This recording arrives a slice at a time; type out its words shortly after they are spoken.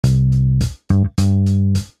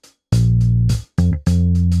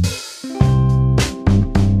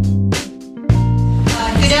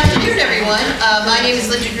My name is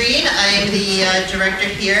Linda Green. I am the director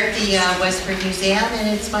here at the Westford Museum,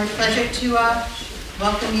 and it's my pleasure to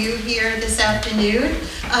welcome you here this afternoon.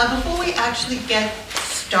 Before we actually get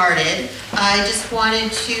started, I just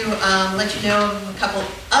wanted to let you know of a couple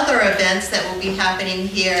other events that will be happening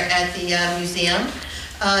here at the museum.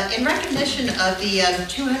 In recognition of the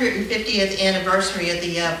 250th anniversary of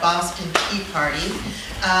the Boston Tea Party,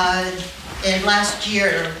 and last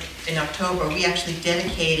year, in October, we actually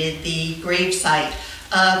dedicated the gravesite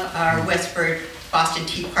of our Westford Boston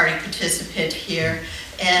Tea Party participant here,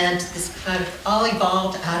 and this kind of all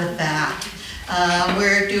evolved out of that.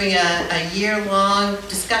 We're doing a year-long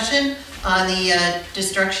discussion on the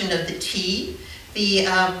destruction of the tea. The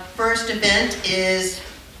first event is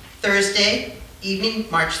Thursday evening,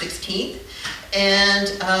 March 16th,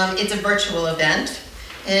 and it's a virtual event,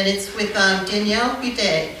 and it's with Danielle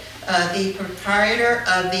Boudet, the proprietor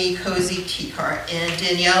of the Cozy Tea Cart, and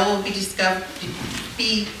Danielle will be discussing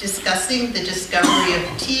the discovery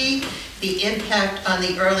of tea, the impact on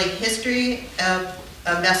the early history of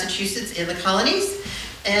Massachusetts in the colonies,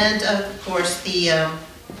 and of course the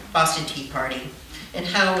Boston Tea Party, and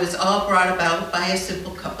how it was all brought about by a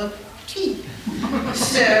simple cup of tea.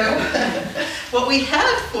 So what we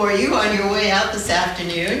have for you on your way out this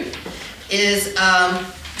afternoon is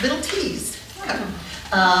little teas.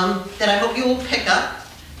 That I hope you will pick up,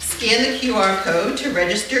 scan the QR code to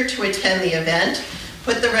register to attend the event,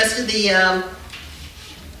 put the rest of the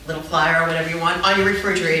little flyer or whatever you want on your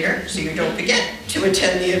refrigerator so you don't forget to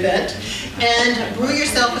attend the event, and brew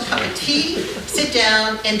yourself a cup of tea, sit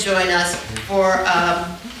down and join us for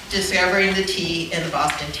discovering the tea and the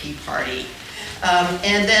Boston Tea Party.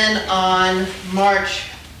 And then on March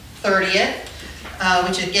 30th,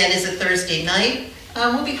 which again is a Thursday night,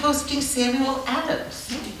 we'll be hosting Samuel Adams.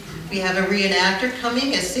 We have a reenactor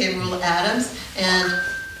coming as Samuel Adams, and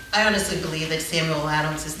I honestly believe that Samuel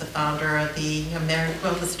Adams is the founder of the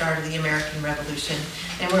start of the American Revolution,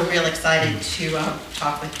 and we're real excited to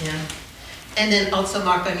talk with him. And then also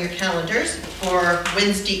mark on your calendars for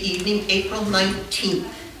Wednesday evening, April 19th,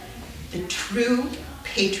 the true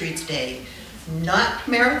Patriots Day. Not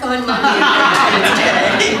Marathon Monday,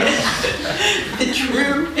 Patriots Day. The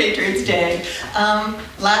true Patriots Day.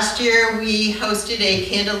 Last year we hosted a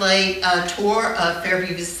candlelight tour of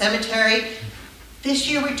Fairview Cemetery. This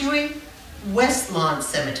year we're doing West Lawn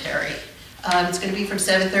Cemetery. It's going to be from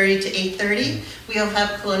 7:30 to 8:30. We'll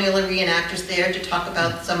have colonial reenactors there to talk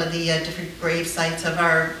about some of the different grave sites of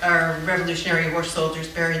our Revolutionary War soldiers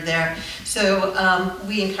buried there. So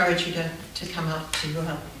we encourage you to come out to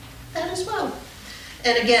that as well.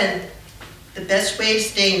 And again, the best way to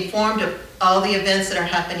stay informed of all the events that are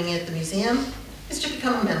happening at the museum is to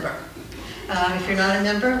become a member. If you're not a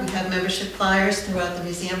member, we have membership flyers throughout the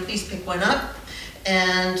museum. Please pick one up.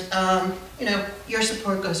 And you know, your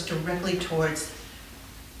support goes directly towards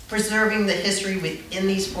preserving the history within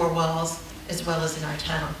these four walls as well as in our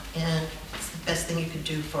town. And it's the best thing you could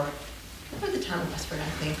do for the town of Westford, I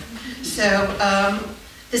think. So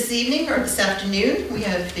this evening, or this afternoon, we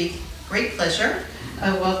have the great pleasure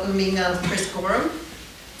of welcoming Chris Gorham.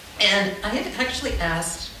 And I had actually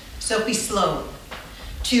asked Sophie Sloan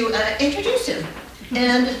to introduce him.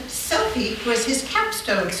 And Sophie was his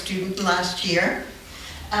capstone student last year.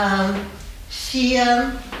 She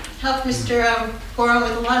helped Mr. Gorham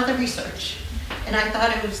with a lot of the research. And I thought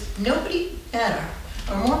it was nobody better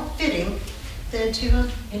or more fitting than to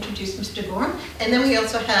introduce Mr. Gorham. And then we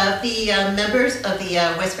also have the members of the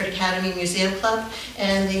Westford Academy Museum Club,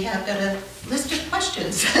 and they have got a list of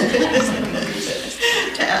questions to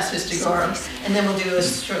ask Mr. Gorham. And then we'll do a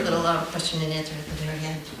short little question and answer at the very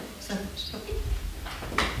end. So, Sophie.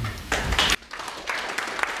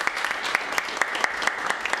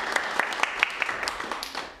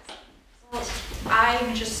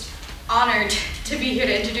 I'm just honored to be here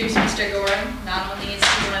to introduce Mr. Gorham. Not only is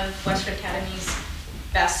he one of Westford Academy's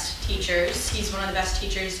best teachers, he's one of the best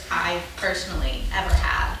teachers I've personally ever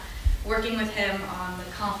had. Working with him on the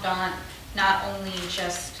CONFIDANTE not only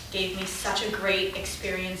just gave me such a great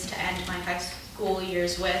experience to end my high school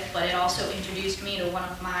years with, but it also introduced me to one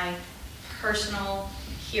of my personal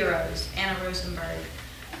heroes, Anna Rosenberg,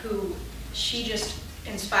 who she just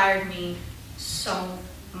inspired me so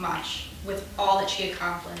much with all that she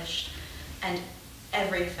accomplished and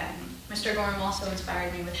everything. Mr. Gorham also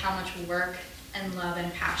inspired me with how much work and love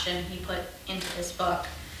and passion he put into this book,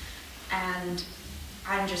 and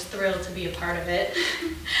I'm just thrilled to be a part of it.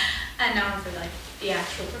 And now for like the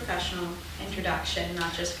actual professional introduction,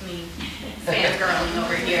 not just me fangirling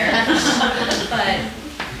over here. But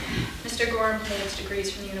Mr. Gorham holds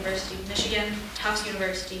degrees from the University of Michigan, Tufts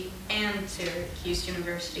University, and Syracuse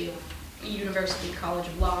University. University College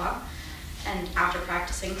of Law, and after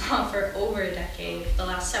practicing law for over a decade, the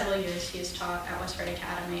last several years he has taught at Westford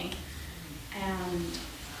Academy, and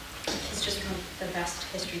he's just one of the best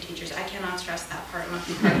history teachers. I cannot stress that part enough.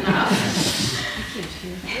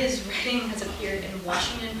 His writing has appeared in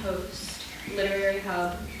Washington Post, Literary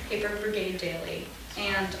Hub, Paper Brigade Daily,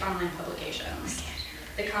 and online publications.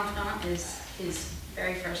 The Confidante is his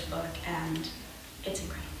very first book, and it's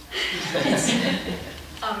incredible. It's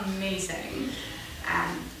amazing.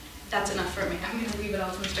 And that's enough for me. I'm going to leave it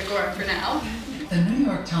all to Mr. Gorham for now. The New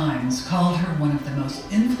York Times called her one of the most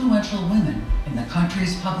influential women in the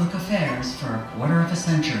country's public affairs for a quarter of a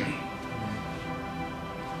century.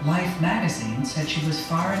 Life magazine said she was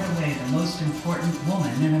far and away the most important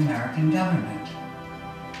woman in American government.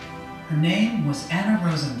 Her name was Anna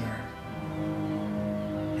Rosenberg,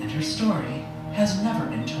 and her story has never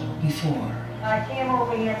been told before. I came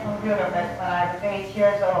over here from Budapest when I was 8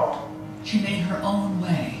 years old. She made her own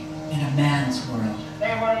way in a man's world.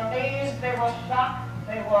 They were amazed, they were shocked,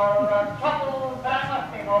 they were troubled, but I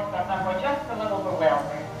must say most of them were just a little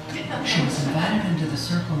bewildered. She was invited into the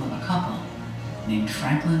circle of a couple named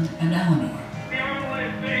Franklin and Eleanor. The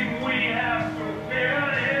only thing we have to fear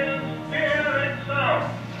is fear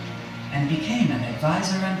itself. And became an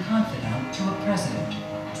advisor and confidant to a president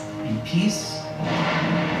in peace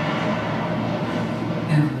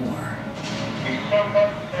and war. December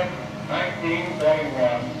 6, 1931,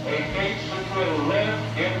 a date which will live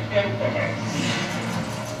in infamy.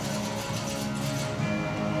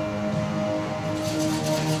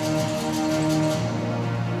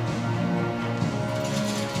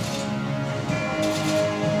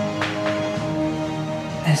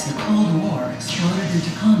 As the Cold War exploded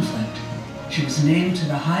into conflict, she was named to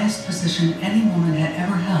the highest position any woman had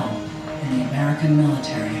ever held in the American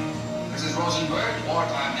military. Mrs. Rosenberg,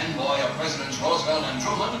 wartime envoy of Presidents Roosevelt and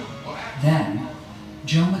Truman. Then,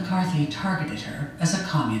 Joe McCarthy targeted her as a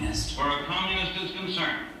communist. Where a communist is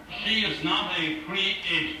concerned, she is not a free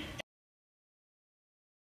agent.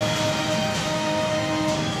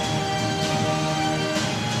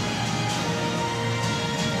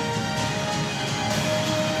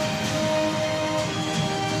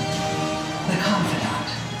 The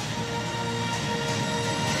Confidante.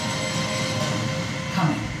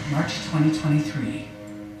 Coming March 2023.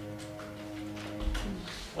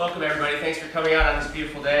 Welcome everybody, thanks for coming out on this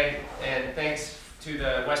beautiful day, and thanks to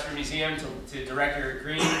the Westford Museum, to Director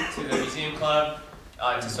Green, to the Museum Club,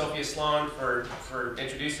 to Sophia Sloan for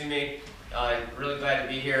introducing me. Really glad to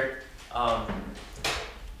be here.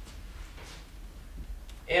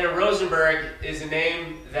 Anna Rosenberg is a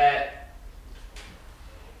name that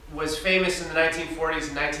was famous in the 1940s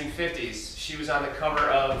and 1950s. She was on the cover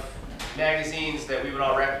of magazines that we would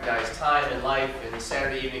all recognize, Time and Life and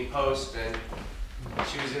Saturday Evening Post, and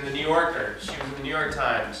she was in the New Yorker, she was in the New York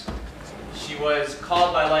Times. She was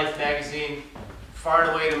called by Life magazine far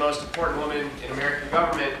and away the most important woman in American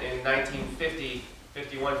government in 1950,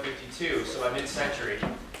 51, 52, so by mid-century.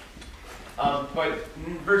 But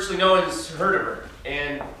virtually no one's heard of her.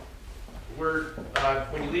 And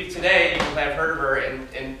when you leave today, you will have heard of her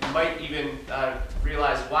and might even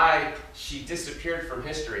realize why she disappeared from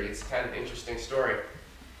history. It's kind of an interesting story.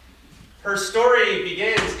 Her story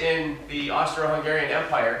begins in the Austro-Hungarian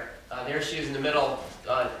Empire. There she is in the middle.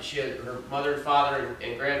 She had her mother and father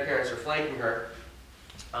and grandparents are flanking her.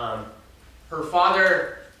 Her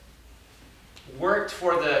father worked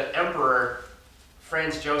for the Emperor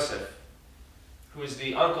Franz Joseph, who was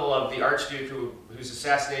the uncle of the Archduke whose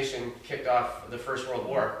assassination kicked off the First World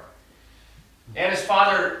War. Anna's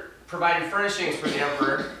father provided furnishings for the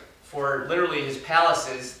Emperor for literally his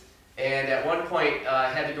palaces, and at one point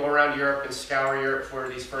had to go around Europe and scour Europe for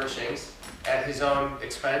these furnishings at his own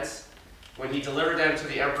expense. When he delivered them to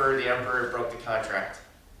the Emperor broke the contract.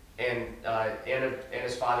 And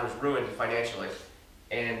Anna's father was ruined financially,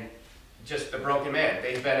 and just a broken man.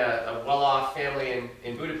 They've been a well-off family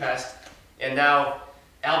in Budapest, and now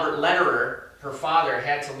Albert Lederer, her father,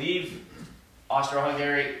 had to leave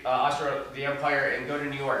the Empire and go to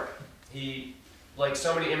New York. He, like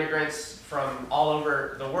so many immigrants from all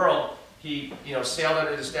over the world, he sailed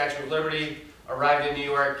under the Statue of Liberty, arrived in New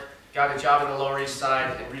York, got a job on the Lower East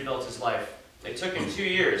Side, and rebuilt his life. It took him 2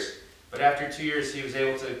 years, but after 2 years he was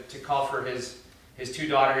able to call for his two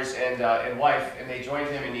daughters and wife, and they joined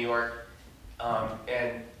him in New York.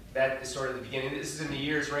 And that is sort of the beginning. This is in the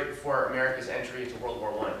years right before America's entry into World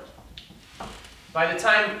War I. By the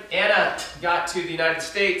time Anna got to the United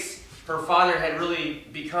States, her father had really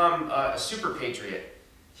become a super patriot.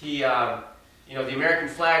 He, the American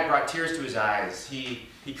flag brought tears to his eyes. He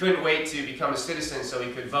couldn't wait to become a citizen so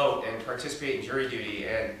he could vote and participate in jury duty.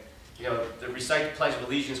 And the recite the Pledge of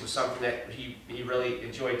Allegiance was something that he really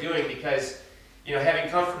enjoyed doing because, having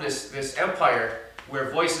come from this empire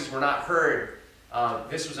where voices were not heard,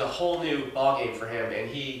 this was a whole new ballgame for him, and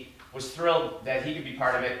he was thrilled that he could be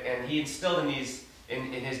part of it, and he instilled in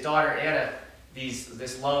his daughter Anna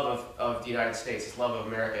this love of the United States, this love of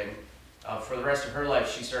America, and for the rest of her life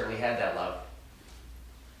she certainly had that love.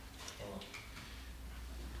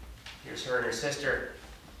 Here's her and her sister.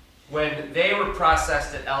 When they were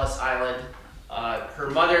processed at Ellis Island, her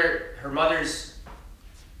mother's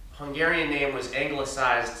Hungarian name was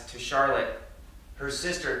anglicized to Charlotte. Her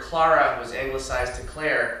sister Clara was anglicized to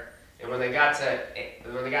Claire. And when they got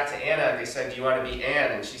to Anna, they said, "Do you want to be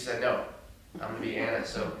Anne?" And she said, "No, I'm going to be Anna."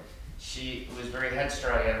 So she was very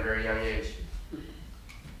headstrong at a very young age.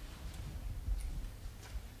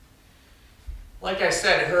 Like I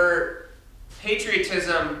said, her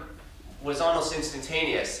patriotism was almost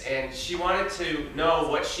instantaneous, and she wanted to know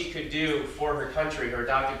what she could do for her country, her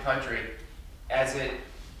adopted country, as it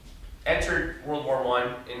entered World War I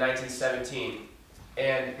in 1917.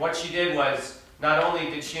 And what she did was, not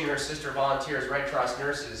only did she and her sister volunteer as Red Cross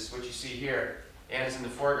nurses, which you see here, Anna's in the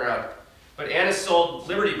foreground, but Anna sold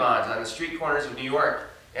Liberty bonds on the street corners of New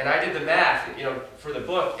York. And I did the math, for the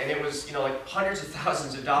book, and it was, like hundreds of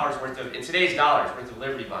thousands of dollars worth of, in today's dollars, worth of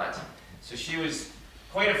Liberty bonds. So she was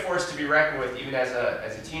quite a force to be reckoned with, even as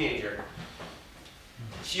a teenager.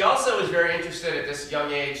 She also was very interested at this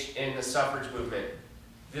young age in the suffrage movement.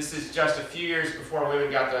 This is just a few years before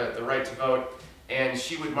women got the right to vote, and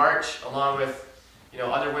she would march along with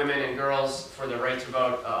other women and girls for the right to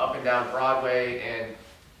vote up and down Broadway, and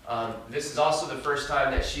this is also the first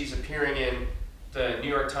time that she's appearing in the New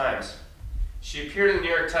York Times. She appeared in the New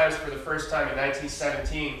York Times for the first time in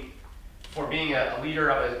 1917 for being a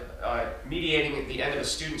leader of mediating at the end of a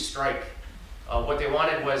student strike. What they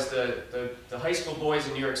wanted was the high school boys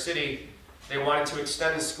in New York City, they wanted to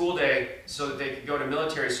extend the school day so that they could go to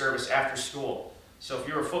military service after school. So if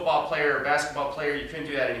you were a football player or basketball player, you couldn't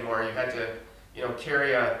do that anymore. You had to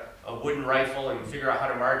carry a wooden rifle and figure out how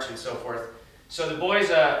to march and so forth. So the boys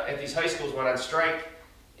at these high schools went on strike.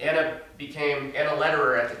 Anna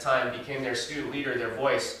Lederer at the time became their student leader, their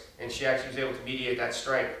voice, and she actually was able to mediate that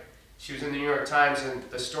strike. She was in the New York Times, and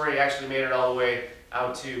the story actually made it all the way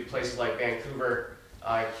out to places like Vancouver,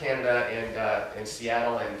 Canada, and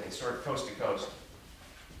Seattle, and sort of coast to coast.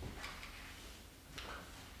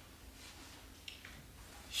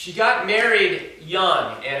 She got married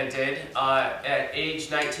young, Anna did, at age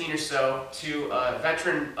 19 or so, to a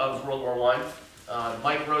veteran of World War I,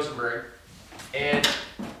 Mike Rosenberg. And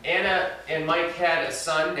Anna and Mike had a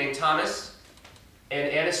son named Thomas, and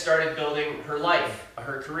Anna started building her life,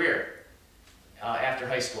 her career, after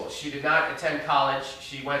high school. She did not attend college.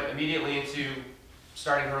 She went immediately into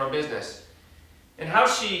starting her own business. And how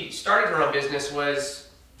she started her own business was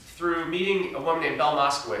through meeting a woman named Belle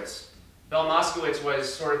Moskowitz. Belle Moskowitz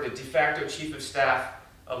was sort of the de facto chief of staff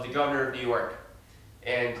of the governor of New York.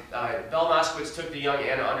 And Belle Moskowitz took the young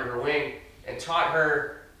Anna under her wing and taught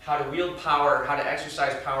her how to wield power, how to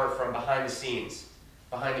exercise power from behind the scenes,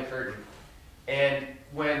 behind the curtain. And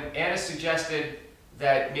when Anna suggested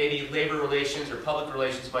that maybe labor relations or public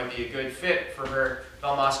relations might be a good fit for her,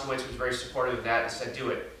 Belle Moskowitz was very supportive of that and said, "Do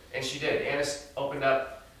it." And she did. Anna opened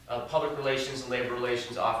up a public relations and labor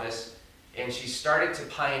relations office, and she started to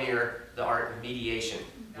pioneer the art of mediation,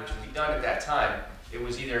 which was done at that time. It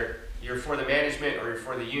was either you're for the management or you're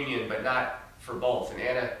for the union, but not for both. And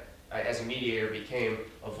Anna, as a mediator, became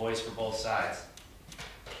a voice for both sides.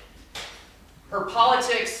 Her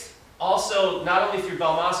politics also, not only through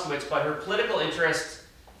Belle Moskowitz, but her political interest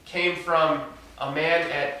came from a man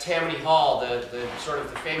at Tammany Hall, the sort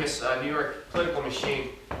of the famous New York political machine,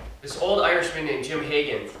 this old Irishman named Jim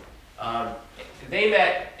Hagan. They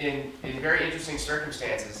met in very interesting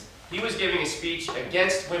circumstances. He was giving a speech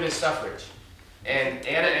against women's suffrage, and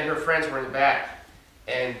Anna and her friends were in the back.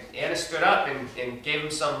 And Anna stood up and gave him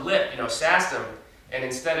some lip, sassed him. And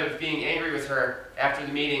instead of being angry with her after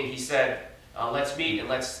the meeting, he said, "Let's meet and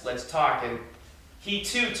let's talk." And he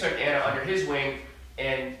too took Anna under his wing.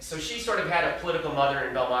 And so she sort of had a political mother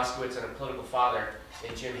in Belle Moskowitz and a political father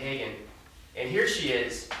in Jim Hagan. And here she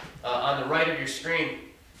is on the right of your screen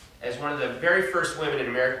as one of the very first women in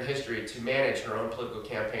American history to manage her own political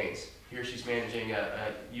campaigns. Here she's managing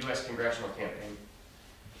a U.S. congressional campaign.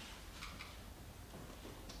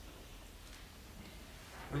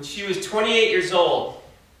 When she was 28 years old,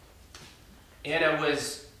 Anna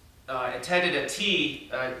attended a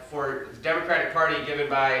tea for the Democratic Party given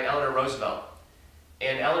by Eleanor Roosevelt.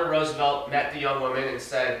 And Eleanor Roosevelt met the young woman and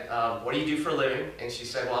said, "What do you do for a living?" And she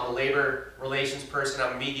said, "Well, I'm a labor relations person,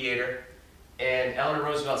 I'm a mediator." And Eleanor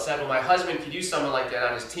Roosevelt said, well, my husband could use someone like that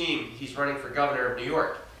on his team. He's running for governor of New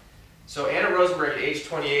York. So Anna Rosenberg, at age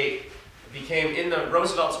 28, became in the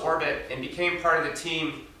Roosevelt's orbit and became part of the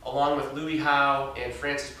team, along with Louis Howe and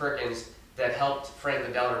Francis Perkins, that helped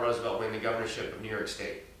Franklin Delano Roosevelt win the governorship of New York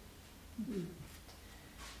State. Of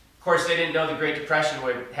course, they didn't know the Great Depression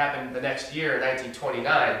would happen the next year, in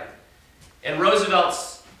 1929. And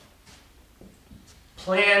Roosevelt's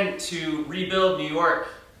plan to rebuild New York,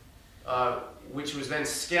 which was then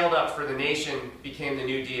scaled up for the nation, became the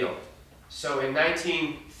New Deal. So in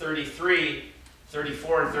 1933,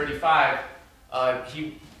 34, and 35,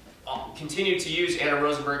 he continued to use Anna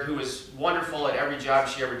Rosenberg, who was wonderful at every job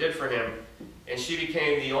she ever did for him, and she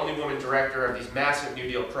became the only woman director of these massive New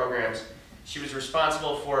Deal programs. She was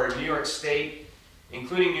responsible for New York State,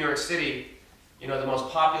 including New York City, you know, the most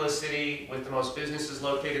populous city with the most businesses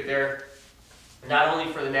located there, not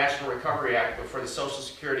only for the National Recovery Act, but for the Social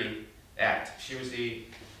Security Act. She was the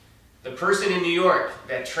person in New York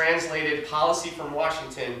that translated policy from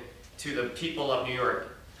Washington to the people of New York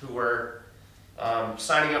who were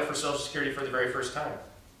signing up for Social Security for the very first time.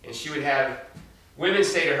 And she would have women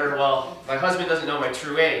say to her, well, my husband doesn't know my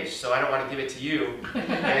true age, so I don't want to give it to you.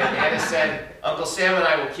 And Anna said, Uncle Sam and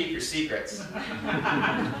I will keep your secrets.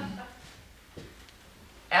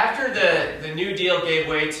 After the New Deal gave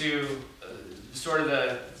way to sort of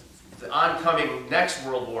the oncoming next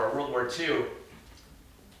World War, World War II,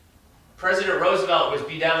 President Roosevelt was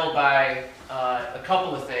bedeviled by a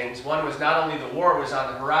couple of things. One was not only the war was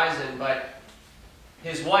on the horizon, but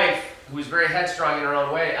his wife, who was very headstrong in her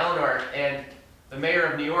own way, Eleanor, and the mayor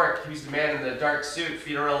of New York, who's the man in the dark suit,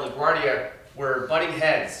 Federico LaGuardia, were butting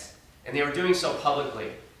heads, and they were doing so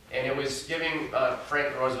publicly. And it was giving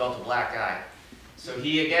Franklin Roosevelt a black eye. So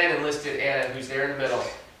he again enlisted Anna, who's there in the middle,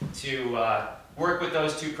 to work with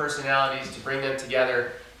those two personalities, to bring them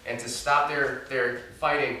together, and to stop their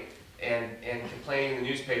fighting and complaining in the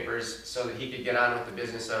newspapers so that he could get on with the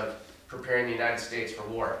business of preparing the United States for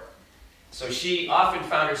war. So she often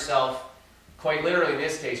found herself, quite literally in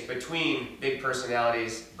this case, between big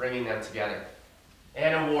personalities, bringing them together.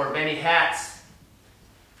 Anna wore many hats,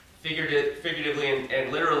 figuratively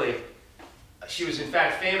and literally. She was in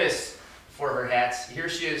fact famous for her hats. Here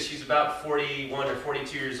she is, she's about 41 or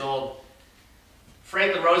 42 years old.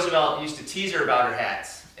 Franklin Roosevelt used to tease her about her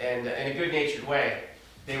hats, and in a good-natured way.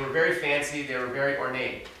 They were very fancy, they were very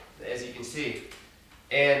ornate, as you can see.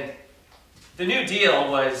 And the New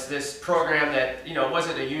Deal was this program that, you know,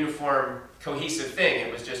 wasn't a uniform, cohesive thing.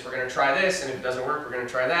 It was just, we're going to try this, and if it doesn't work, we're going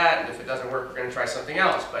to try that, and if it doesn't work, we're going to try something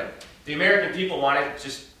else. But the American people wanted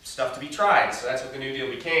just stuff to be tried, so that's what the New Deal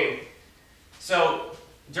became. So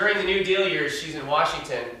during the New Deal years, she's in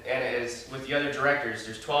Washington, and is with the other directors,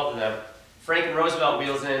 there's 12 of them. Franklin Roosevelt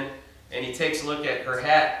wheels in, and he takes a look at her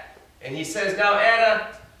hat, and he says, now Anna,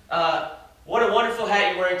 what a wonderful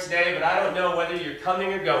hat you're wearing today, but I don't know whether you're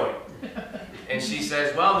coming or going. And she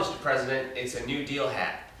says, well, Mr. President, it's a New Deal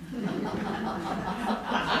hat.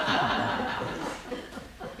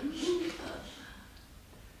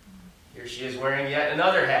 Here she is wearing yet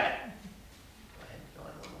another hat. Go on,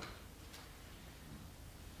 one more.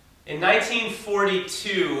 In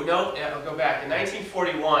 1942, no, I'll go back. In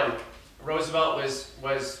 1941, Roosevelt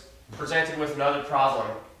was presented with another problem.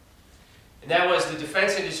 And that was the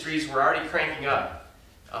defense industries were already cranking up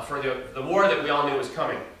for the war that we all knew was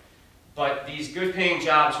coming. But these good-paying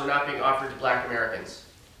jobs were not being offered to black Americans.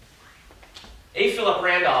 A. Philip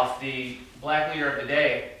Randolph, the black leader of the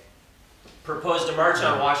day, proposed a march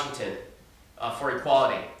on Washington for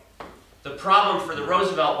equality. The problem for the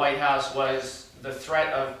Roosevelt White House was the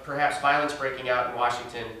threat of perhaps violence breaking out in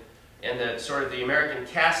Washington and the sort of the American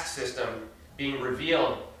caste system being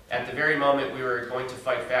revealed at the very moment we were going to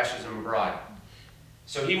fight fascism abroad.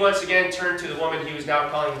 So he once again turned to the woman he was now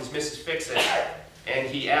calling his Mrs. Fix-It, and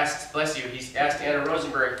he asked, bless you, he asked Anna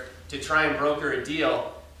Rosenberg to try and broker a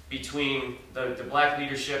deal between the black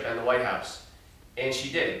leadership and the White House. And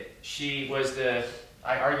she did. She was the,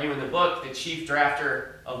 I argue in the book, the chief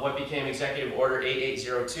drafter of what became Executive Order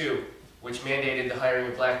 8802, which mandated the hiring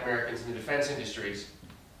of black Americans in the defense industries.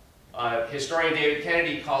 Historian David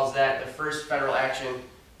Kennedy calls that the first federal action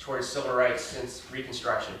towards civil rights since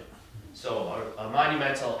Reconstruction. So a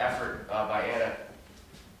monumental effort by Anna.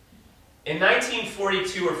 In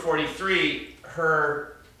 1942 or 43,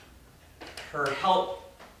 her help,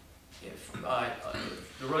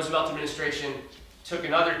 the Roosevelt administration took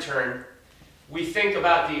another turn. We think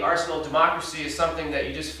about the arsenal of democracy as something that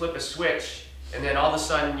you just flip a switch and then all of a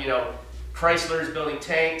sudden, you know, Chrysler is building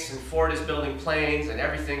tanks and Ford is building planes and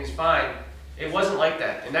everything's fine. It wasn't like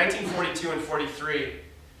that. In 1942 and 43,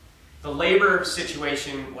 The labor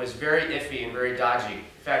situation was very iffy and very dodgy.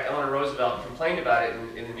 In fact, Eleanor Roosevelt complained about it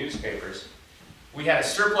in the newspapers. We had a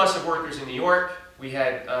surplus of workers in New York. We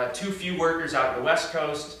had too few workers out on the West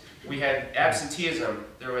Coast. We had absenteeism.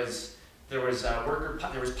 There was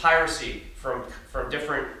piracy from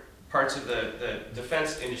different parts of the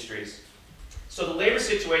defense industries. So the labor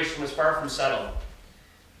situation was far from settled.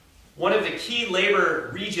 One of the key labor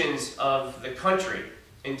regions of the country,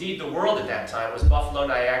 indeed the world at that time, was Buffalo,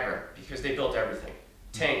 Niagara, because they built everything.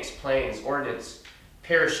 Tanks, planes, ordnance,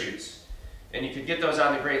 parachutes. And you could get those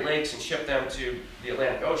on the Great Lakes and ship them to the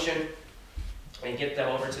Atlantic Ocean and get them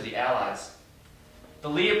over to the Allies. The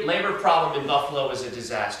labor problem in Buffalo was a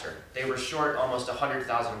disaster. They were short almost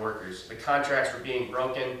 100,000 workers. The contracts were being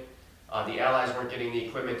broken. The Allies weren't getting the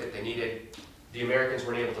equipment that they needed. The Americans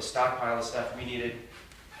weren't able to stockpile the stuff we needed.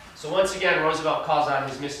 So once again, Roosevelt calls on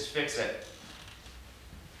his Mrs. Fix-It.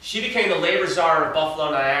 She became the labor czar of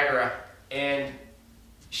Buffalo, Niagara, and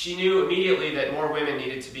she knew immediately that more women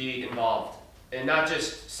needed to be involved, and not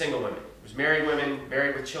just single women. It was married women,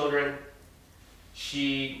 married with children.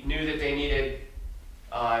 She knew that they needed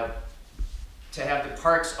to have the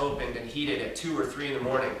parks opened and heated at 2 or 3 in the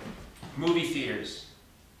morning. Movie theaters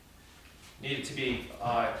needed to be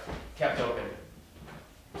kept open.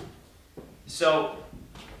 So,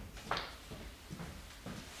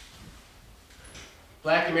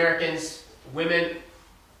 Black Americans, women,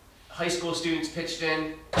 high school students pitched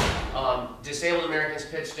in, disabled Americans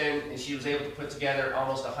pitched in, and she was able to put together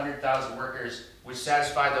almost 100,000 workers, which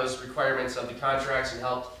satisfied those requirements of the contracts and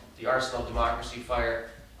helped the arsenal of democracy fire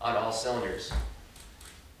on all cylinders.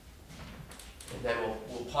 And then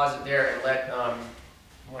we'll pause it there and let, I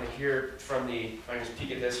want to hear from the, if I can just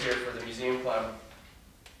peek at this here for the Museum Club.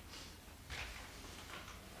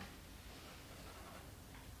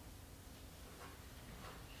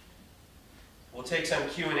 We'll take some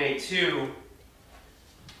Q&A too.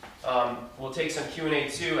 We'll take some Q&A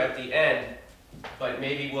too at the end, but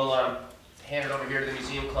maybe we'll hand it over here to the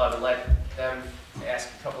Museum Club and let them ask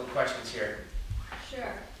a couple of questions here.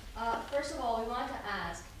 Sure. First of all, we wanted to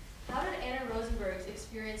ask, how did Anna Rosenberg's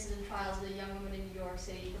experiences and trials as a young woman in New York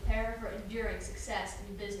City prepare her for enduring success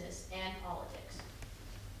in business and politics?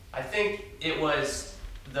 I think it was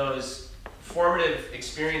those formative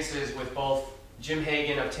experiences with both Jim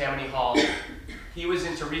Hagan of Tammany Hall. He was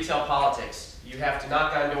into retail politics. You have to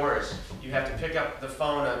knock on doors. You have to pick up the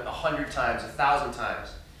phone 100 times, 1,000 times.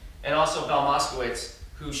 And also Belle Moskowitz,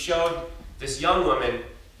 who showed this young woman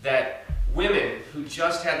that women who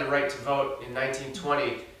just had the right to vote in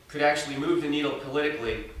 1920 could actually move the needle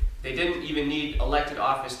politically. They didn't even need elected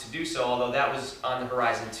office to do so, although that was on the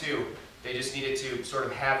horizon too. They just needed to sort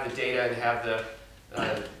of have the data and have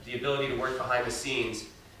the ability to work behind the scenes.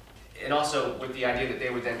 And also with the idea that they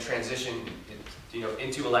would then transition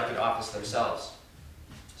into elected office themselves.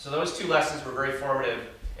 So those two lessons were very formative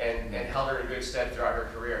and held her in good stead throughout her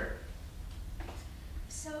career.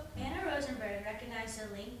 So Anna Rosenberg recognized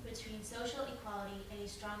the link between social equality and a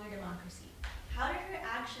stronger democracy. How did her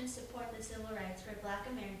actions support the civil rights for Black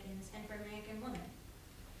Americans and for American women?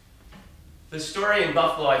 The story in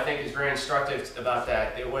Buffalo, I think, is very instructive about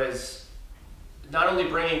that. It was not only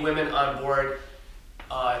bringing women on board,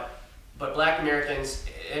 but Black Americans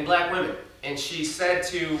and Black women. And she said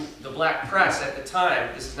to the Black press at the time,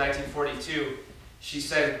 this is 1942, she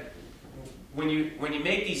said, when you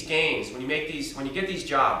make these gains, when you get these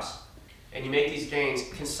jobs and you make these gains,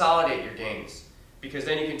 consolidate your gains, because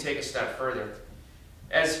then you can take a step further.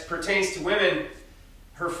 As pertains to women,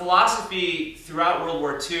 her philosophy throughout World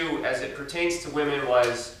War II as it pertains to women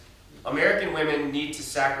was American women need to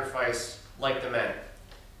sacrifice like the men.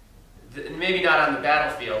 Maybe not on the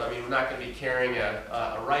battlefield. I mean, we're not going to be carrying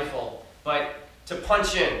a rifle, but to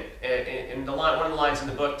punch in one of the lines in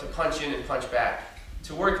the book, to punch in and punch back,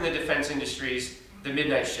 to work in the defense industries, the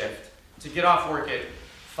midnight shift, to get off work at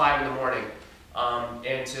 5 in the morning,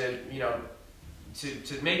 and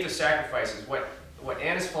to make the sacrifices. What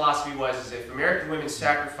Anna's philosophy was is if American women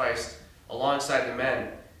sacrificed alongside the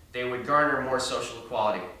men, they would garner more social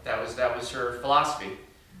equality. That was her philosophy.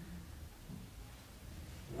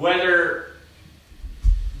 Whether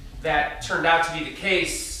that turned out to be the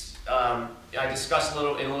case, I discuss in a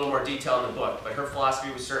little more detail in the book, but her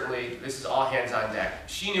philosophy was certainly, this is all hands on deck.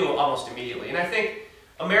 She knew almost immediately, and I think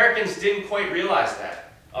Americans didn't quite realize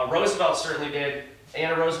that. Roosevelt certainly did,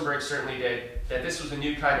 Anna Rosenberg certainly did, that this was a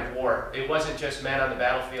new kind of war. It wasn't just men on the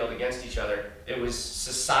battlefield against each other, it was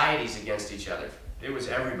societies against each other. It was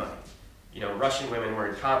everybody. Russian women were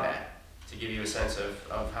in combat, to give you a sense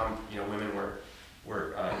of how women were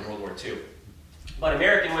in World War II. But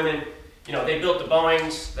American women, they built the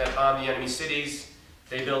Boeings that bombed the enemy cities.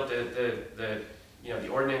 They built the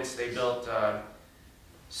ordnance. They built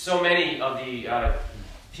so many of the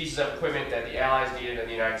pieces of equipment that the Allies needed and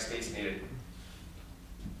the United States needed.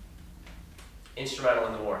 Instrumental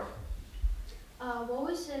in the war. What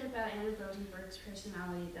was it about Anna Rosenberg's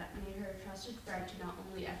personality that made her a trusted friend to not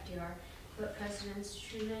only FDR, but Presidents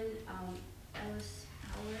Truman,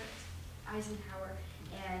 Eisenhower,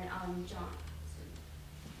 and Johnson?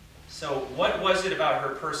 So what was it about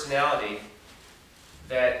her personality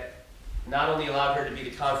that not only allowed her to be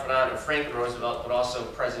the confidant of Franklin Roosevelt, but also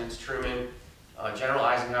Presidents Truman, General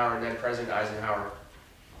Eisenhower, and then President Eisenhower?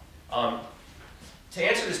 To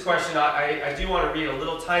answer this question, I do want to read a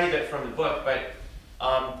little tiny bit from the book, but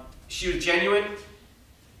she was genuine.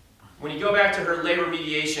 When you go back to her labor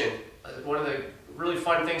mediation, one of the really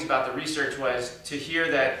fun things about the research was to hear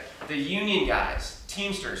that the union guys,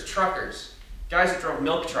 Teamsters, truckers, guys that drove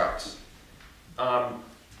milk trucks,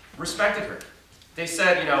 respected her. They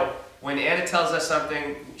said, you know, when Anna tells us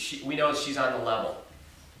something, we know she's on the level.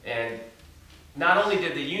 And not only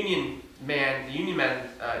did the union men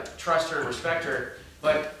trust her and respect her,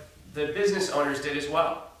 but the business owners did as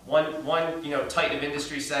well. One titan of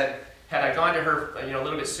industry said, had I gone to her a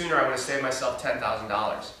little bit sooner, I would have saved myself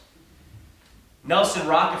 $10,000. Nelson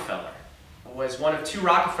Rockefeller was one of 2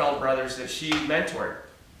 Rockefeller brothers that she mentored.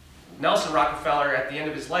 Nelson Rockefeller, at the end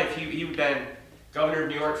of his life, he'd been governor of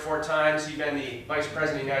New York 4 times, he'd been the vice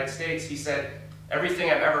president of the United States. He said, everything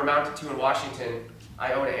I've ever amounted to in Washington,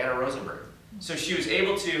 I owe to Anna Rosenberg. So she was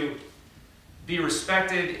able to be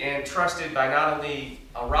respected and trusted by not only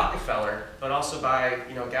a Rockefeller, but also by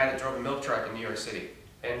a guy that drove a milk truck in New York City.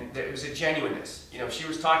 And it was a genuineness. If she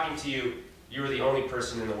was talking to you, you were the only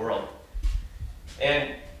person in the world.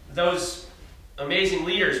 And those amazing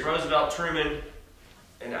leaders, Roosevelt, Truman,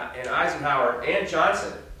 and Eisenhower, and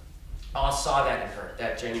Johnson, all saw that in her,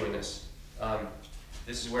 that genuineness.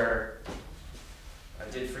 This is where I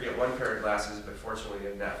did forget one pair of glasses, but fortunately I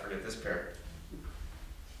did not forget this pair.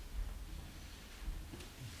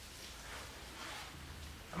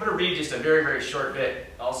 I'm going to read just a very, very short bit,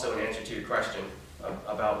 also in answer to your question,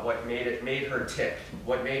 about what made her tick,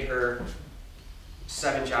 what made her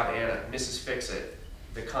 7-job Anna, Mrs. Fix-It,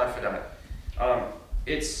 the confidant.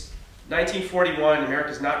 It's 1941,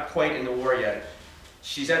 America's not quite in the war yet.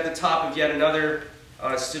 She's at the top of yet another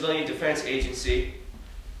civilian defense agency,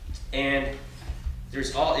 and it was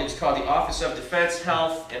called the Office of Defense,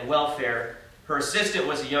 Health, and Welfare. Her assistant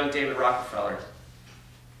was a young David Rockefeller.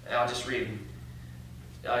 And I'll just read.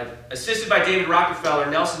 Assisted by David Rockefeller,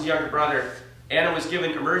 Nelson's younger brother, Anna was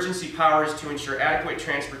given emergency powers to ensure adequate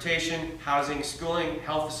transportation, housing, schooling,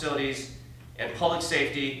 health facilities, and public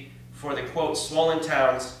safety for the, quote, swollen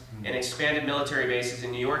towns and expanded military bases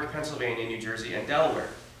in New York, Pennsylvania, New Jersey, and Delaware.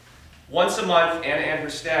 Once a month, Anna and her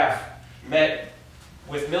staff met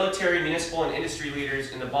with military, municipal, and industry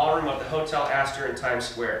leaders in the ballroom of the Hotel Astor in Times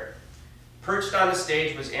Square. Perched on the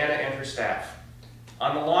stage was Anna and her staff.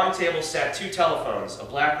 On the long table sat 2 telephones, a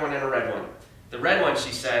black one and a red one. The red one,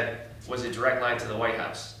 she said, was a direct line to the White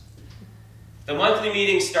House. The monthly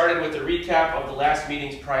meeting started with a recap of the last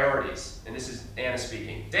meeting's priorities. And this is Anna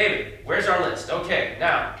speaking. David, where's our list? Okay,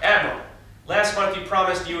 now, Admiral, last month you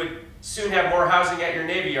promised you would soon have more housing at your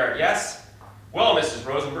Navy Yard, yes? Well, Mrs.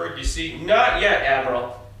 Rosenberg, you see, not yet,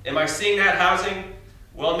 Admiral. Am I seeing that housing?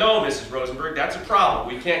 Well, no, Mrs. Rosenberg, that's a problem.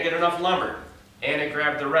 We can't get enough lumber. Anna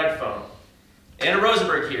grabbed the red phone. Anna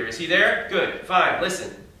Rosenberg here. Is he there? Good. Fine.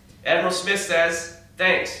 Listen. Admiral Smith says,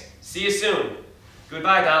 thanks. See you soon.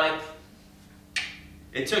 Goodbye, darling.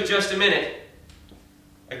 It took just a minute.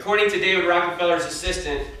 According to David Rockefeller's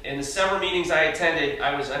assistant, in the several meetings I attended,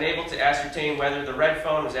 I was unable to ascertain whether the red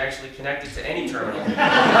phone was actually connected to any terminal,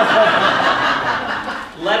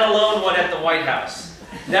 let alone one at the White House.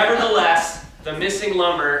 Nevertheless, the missing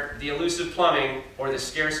lumber, the elusive plumbing, or the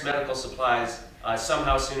scarce medical supplies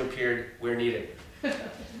somehow soon appeared where needed.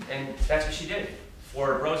 And that's what she did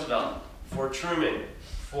for Roosevelt, for Truman,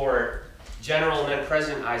 for General and then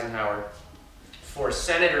President Eisenhower, for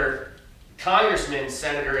Senator, Congressman,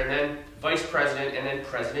 Senator, and then Vice President, and then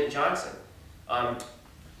President Johnson. I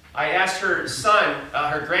asked her son,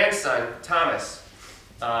 her grandson, Thomas,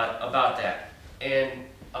 about that. And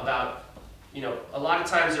about, a lot of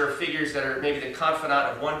times there are figures that are maybe the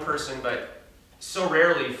confidant of one person, but so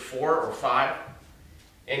rarely 4 or 5.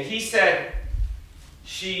 And he said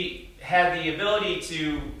she had the ability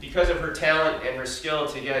to, because of her talent and her skill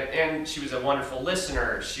to get, and she was a wonderful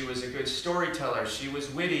listener, she was a good storyteller, she was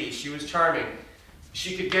witty, she was charming.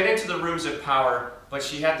 She could get into the rooms of power, but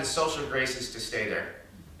she had the social graces to stay there.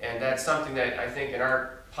 And that's something that I think in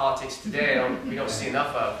our politics today we don't see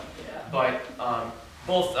enough of. But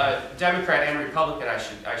both Democrat and Republican, I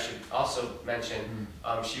should also mention.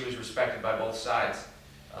 She was respected by both sides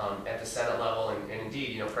at the Senate level, and indeed,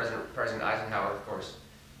 you know, President Eisenhower, of course.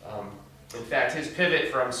 In fact, his pivot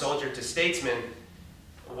from soldier to statesman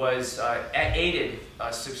was aided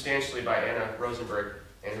substantially by Anna Rosenberg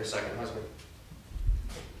and her second husband.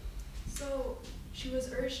 So she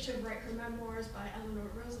was urged to write her memoirs by Eleanor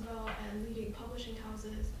Roosevelt and leading publishing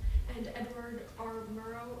houses, and Edward R.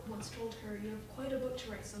 Murrow once told her, "You have quite a book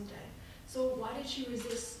to write someday." So why did she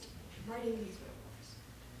resist writing these memoirs?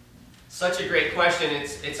 Such a great question.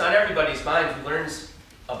 It's on everybody's mind who learns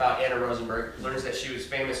about Anna Rosenberg, learns that she was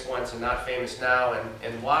famous once and not famous now,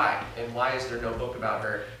 and why? And why is there no book about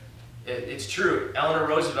her? It's true. Eleanor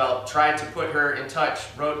Roosevelt tried to put her in touch,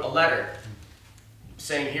 wrote a letter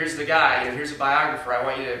saying, here's the guy, and here's a biographer, I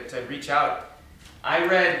want you to reach out. I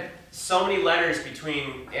read so many letters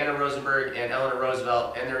between Anna Rosenberg and Eleanor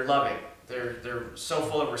Roosevelt, and they're loving. They're so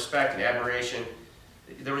full of respect and admiration.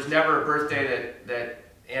 There was never a birthday that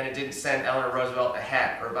Anna didn't send Eleanor Roosevelt a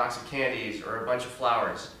hat or a box of candies or a bunch of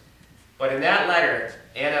flowers. But in that letter,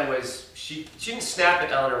 Anna she didn't snap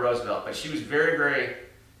at Eleanor Roosevelt, but she was very, very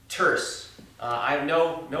terse. I have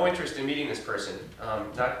no interest in meeting this person.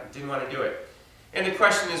 Didn't want to do it. And the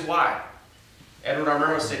question is why? Edward R.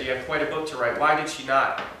 Murrow said, you have quite a book to write. Why did she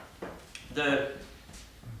not? The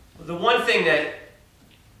one thing that,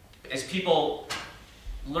 as people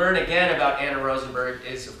learn again about Anna Rosenberg,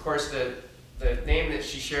 is of course the name that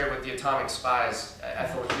she shared with the atomic spies,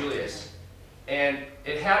 Ethel and Julius. And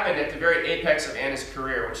it happened at the very apex of Anna's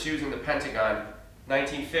career when she was in the Pentagon.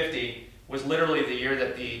 1950 was literally the year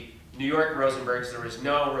that the New York Rosenbergs, there was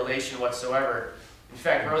no relation whatsoever. In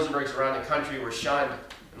fact, Rosenbergs around the country were shunned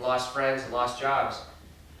and lost friends and lost jobs.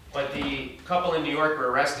 But the couple in New York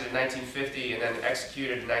were arrested in 1950 and then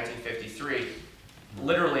executed in 1953.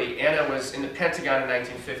 Literally, Anna was in the Pentagon in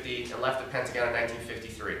 1950 and left the Pentagon in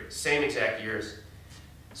 1953. Same exact years.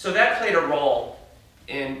 So that played a role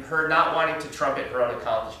in her not wanting to trumpet her own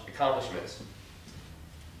accomplishments.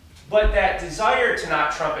 But that desire to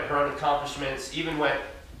not trumpet her own accomplishments even went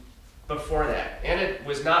before that. Anna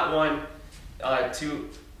was not one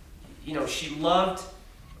she loved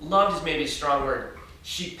is maybe a strong word.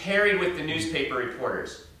 She parried with the newspaper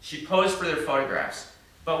reporters. She posed for their photographs.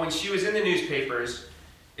 But when she was in the newspapers,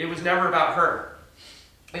 it was never about her.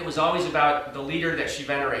 It was always about the leader that she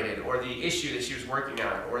venerated, or the issue that she was working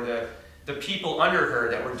on, or the people under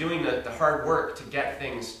her that were doing the hard work to get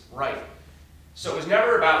things right. So it was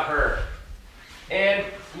never about her. And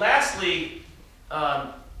lastly,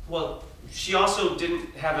 she also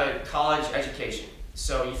didn't have a college education.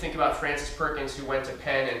 So you think about Frances Perkins, who went to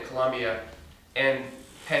Penn and Columbia, and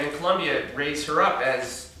Penn and Columbia raised her up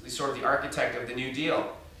as sort of the architect of the New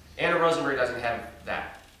Deal. Anna Rosenberg doesn't have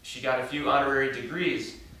that. She got a few honorary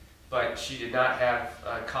degrees, but she did not have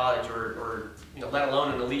college or let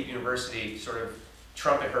alone an elite university sort of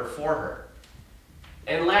trumpet her for her.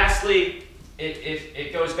 And lastly,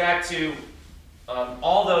 it goes back to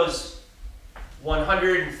all those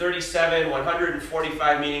 137,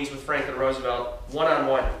 145 meetings with Franklin Roosevelt,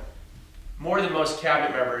 one-on-one, more than most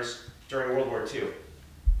cabinet members during World War II,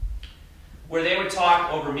 where they would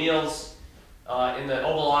talk over meals in the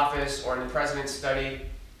Oval Office or in the President's study.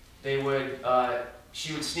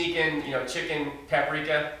 She would sneak in, chicken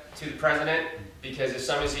paprika to the President, because as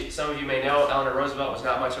some of you may know, Eleanor Roosevelt was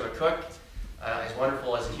not much of a cook. As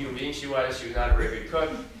wonderful as a human being she was not a very good cook.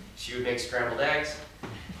 She would make scrambled eggs.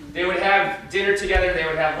 They would have dinner together, they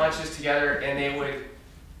would have lunches together, and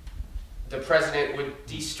the President would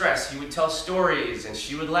de-stress. He would tell stories, and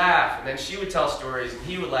she would laugh, and then she would tell stories, and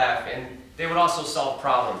he would laugh, and they would also solve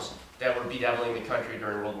problems that were bedeviling the country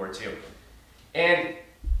during World War II. And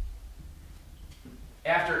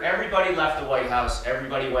after everybody left the White House,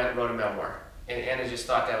 everybody went and wrote a memoir, and Anna just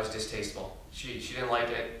thought that was distasteful. She didn't like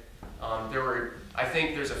it. I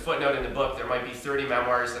think there's a footnote in the book, there might be 30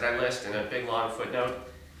 memoirs that I list in a big long footnote.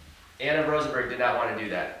 Anna Rosenberg did not want to do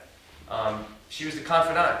that. She was the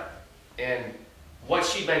confidant, and what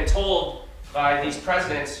she'd been told by these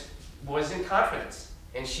presidents was in confidence,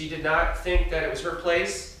 and she did not think that it was her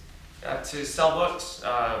place to sell books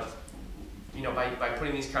by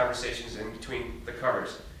putting these conversations in between the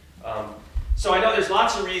covers. So I know there's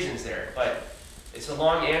lots of reasons there, but it's a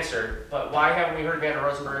long answer. But why haven't we heard of Anna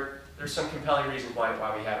Rosenberg? There's some compelling reasons why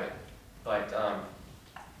we haven't. But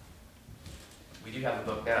we do have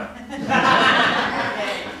the book now.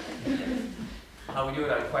 How are we doing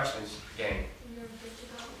on questions, gang?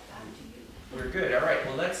 We're good. All right.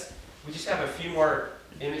 Well, we just have a few more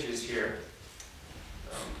images here.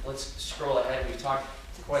 Let's scroll ahead. We've talked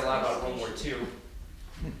quite a lot about World War II.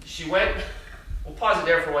 She went we'll pause it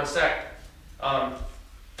there for 1 sec.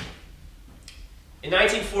 In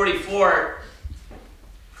 1944,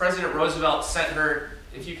 President Roosevelt sent her,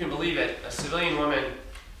 if you can believe it, a civilian woman,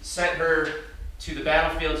 sent her to the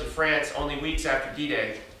battlefields of France only weeks after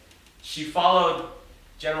D-Day. She followed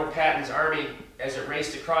General Patton's army as it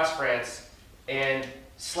raced across France and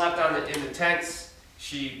slept in the tents.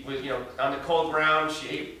 She was, on the cold ground. She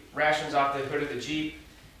ate rations off the hood of the Jeep.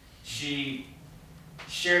 She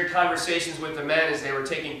shared conversations with the men as they were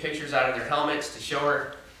taking pictures out of their helmets to show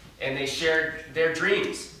her, and they shared their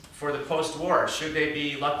dreams for the post-war, should they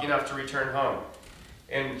be lucky enough to return home.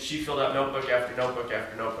 And she filled out notebook after notebook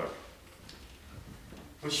after notebook.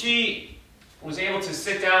 When she was able to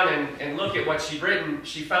sit down and look at what she'd written,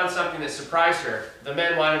 she found something that surprised her. The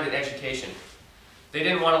men wanted an education. They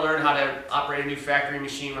didn't want to learn how to operate a new factory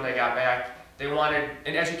machine when they got back. They wanted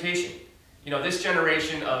an education. This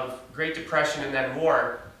generation of Great Depression and then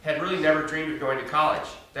war had really never dreamed of going to college.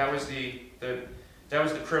 That was the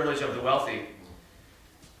privilege of the wealthy.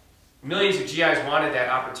 Millions of GIs wanted that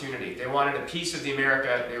opportunity. They wanted a piece of the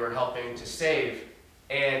America they were helping to save,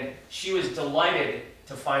 and she was delighted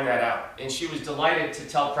to find that out. And she was delighted to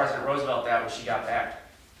tell President Roosevelt that when she got back.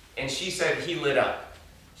 And she said he lit up.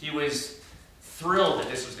 He was thrilled that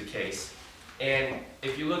this was the case. And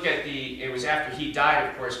if you look at it was after he died,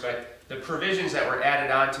 of course, but the provisions that were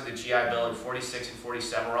added on to the GI Bill in 46 and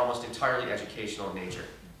 47 were almost entirely educational in nature.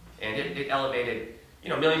 And it elevated,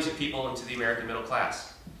 millions of people into the American middle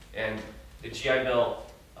class. And the GI Bill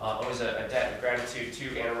owes a debt of gratitude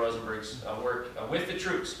to Anna Rosenberg's work with the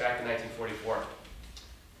troops back in 1944.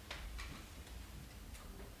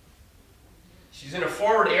 She's in a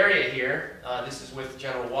forward area here. This is with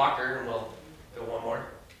General Walker, and we'll go one more.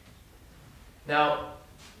 Now,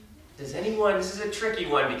 does anyone, this is a tricky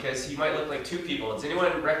one because he might look like two people. Does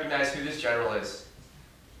anyone recognize who this general is?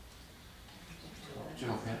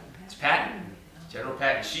 General Patton. It's Patton. General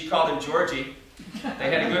Patton. She called him Georgie. They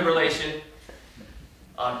had a good relation.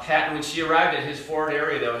 Patton, when she arrived at his forward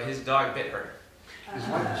area, though, his dog bit her. His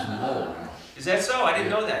wife is from Lowell. Is that so? I didn't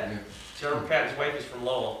know that. Yeah. General Patton's wife is from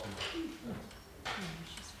Lowell.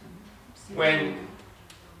 When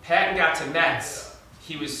Patton got to Metz,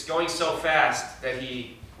 he was going so fast that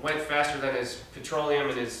he went faster than his petroleum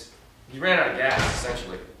and he ran out of gas,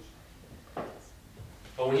 essentially.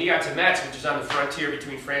 But when he got to Metz, which is on the frontier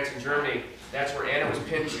between France and Germany, that's where Anna was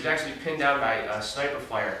pinned. She was actually pinned down by sniper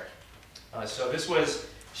fire. So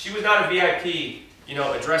she was not a VIP,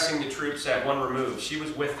 addressing the troops at one remove. She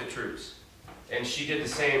was with the troops. And she did the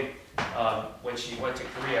same when she went to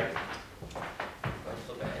Korea.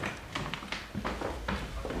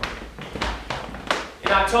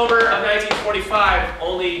 In October of 1945,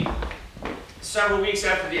 only several weeks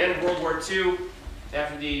after the end of World War II,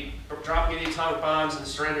 after the dropping of the atomic bombs and the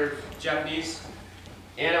surrender of the Japanese,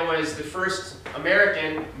 Anna was the first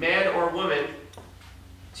American, man or woman,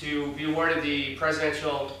 to be awarded the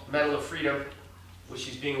Presidential Medal of Freedom, which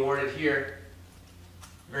she's being awarded here.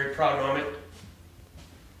 Very proud moment.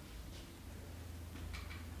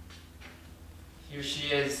 Here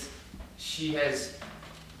she is. She has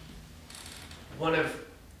one of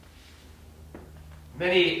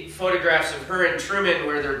many photographs of her and Truman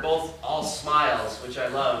where they're both all smiles, which I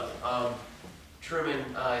love. Truman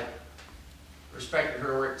respected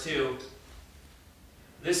her work too.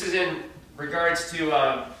 This is in regards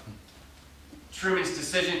to Truman's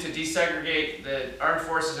decision to desegregate the armed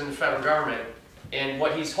forces and the federal government. And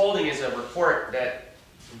what he's holding is a report that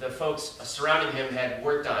the folks surrounding him had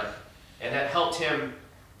worked on, and that helped him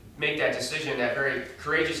make that decision, that very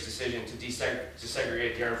courageous decision to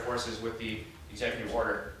desegregate the armed forces with the executive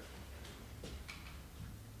order.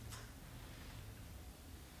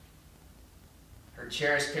 Her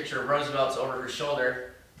cherished picture of Roosevelt's over her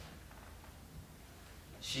shoulder.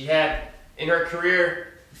 She had, in her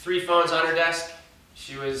career, 3 phones on her desk.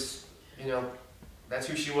 She was, that's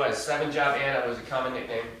who she was. 7-Job Anna was a common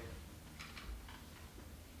nickname.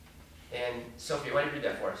 And Sophie, why don't you read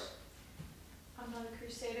that for us? I'm not a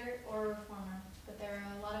crusader or a reformer, but there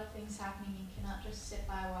are a lot of things happening and cannot just sit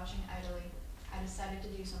by watching idly. I decided to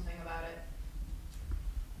do something about it.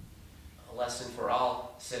 A lesson for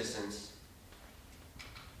all citizens.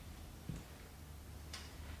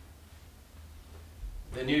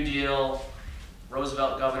 The New Deal,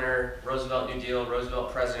 Roosevelt governor, Roosevelt New Deal,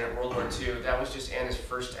 Roosevelt president, World War II, that was just Anna's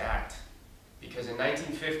first act. Because in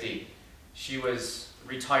 1950, she was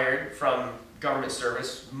retired from government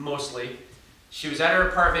service, mostly. She was at her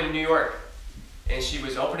apartment in New York, and she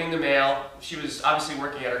was opening the mail. She was obviously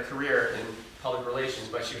working at her career in public relations,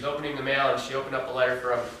 but she was opening the mail, and she opened up a letter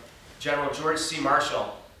from General George C.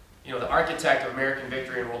 Marshall, the architect of American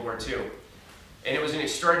victory in World War II. And it was an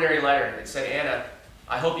extraordinary letter. It said, Anna,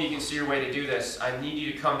 I hope you can see your way to do this. I need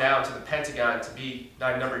you to come down to the Pentagon to be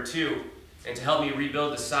number 2 and to help me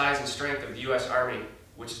rebuild the size and strength of the U.S. Army,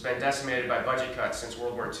 which has been decimated by budget cuts since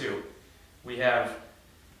World War II. We have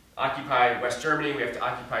occupied West Germany, we have to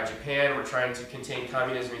occupy Japan, we're trying to contain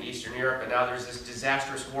communism in Eastern Europe, and now there's this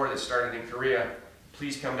disastrous war that started in Korea.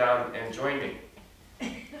 Please come down and join me.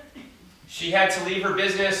 She had to leave her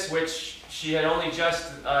business, which she had only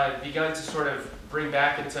just begun to sort of bring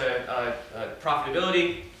back into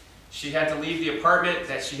profitability. She had to leave the apartment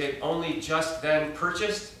that she had only just then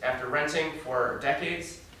purchased after renting for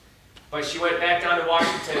decades. But she went back down to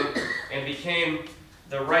Washington and became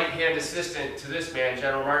the right-hand assistant to this man,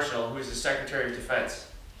 General Marshall, who is the Secretary of Defense.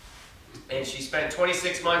 And she spent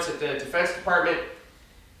 26 months at the Defense Department,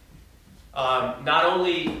 not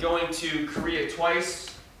only going to Korea twice.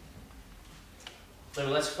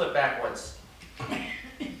 Let's flip back once.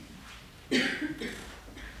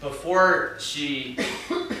 Before she,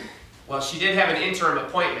 well, she did have an interim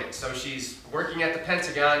appointment, so she's working at the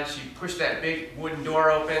Pentagon. She pushed that big wooden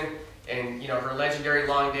door open, and her legendary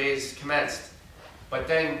long days commenced. But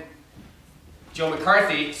then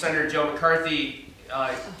Senator Joe McCarthy,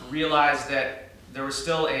 realized that there was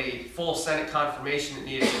still a full Senate confirmation that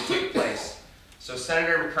needed to take place. So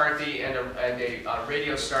Senator McCarthy and a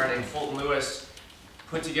radio star named Fulton Lewis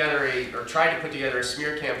tried to put together a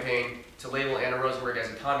smear campaign to label Anna Rosenberg as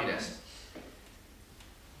a communist.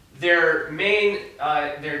 Their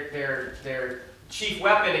chief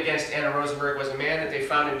weapon against Anna Rosenberg was a man that they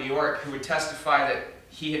found in New York who would testify that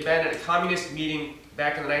he had been at a communist meeting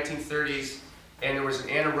back in the 1930s, and there was an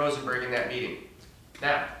Anna Rosenberg in that meeting.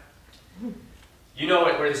 Now, you know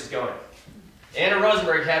where this is going. Anna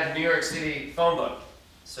Rosenberg had the New York City phone book.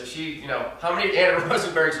 So she, how many Anna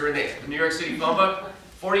Rosenbergs are in the New York City phone book?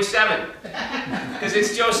 47. Because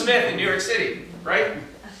it's Joe Smith in New York City, right?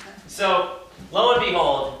 So, lo and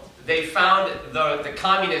behold, they found the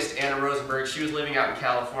communist Anna Rosenberg. She was living out in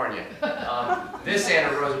California. This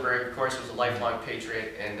Anna Rosenberg, of course, was a lifelong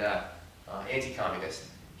patriot and anti-communist.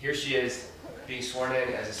 Here she is, being sworn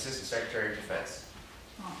in as Assistant Secretary of Defense.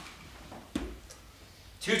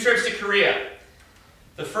 2 trips to Korea.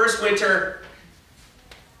 The first winter,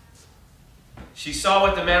 she saw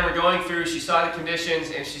what the men were going through, she saw the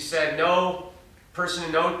conditions, and she said, no GI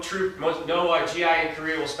in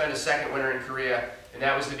Korea will spend a second winter in Korea. And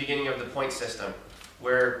that was the beginning of the point system,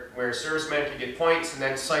 where servicemen could get points and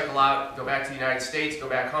then cycle out, go back to the United States, go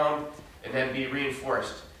back home, and then be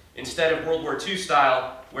reinforced. Instead of World War II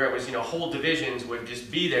style, where it was, whole divisions would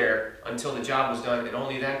just be there until the job was done and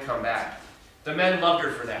only then come back. The men loved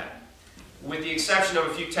her for that. With the exception of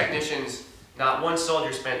a few technicians, not one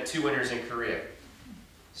soldier spent 2 winters in Korea.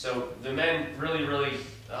 So the men really, really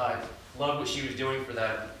loved what she was doing for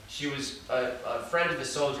them. She was a friend of the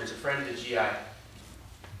soldiers, a friend of the GI.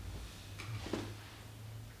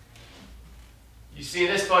 You see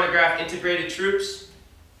in this photograph integrated troops.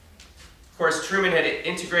 Of course, Truman had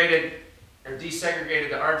integrated or desegregated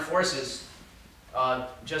the armed forces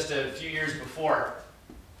just a few years before.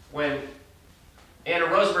 When Anna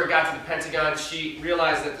Rosenberg got to the Pentagon, she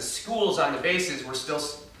realized that the schools on the bases were still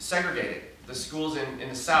segregated. The schools in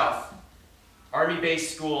the South,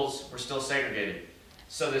 Army-based schools, were still segregated.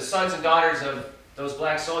 So the sons and daughters of those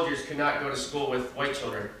black soldiers could not go to school with white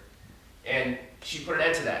children. And she put an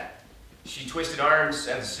end to that. She twisted arms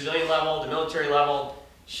at the civilian level, the military level.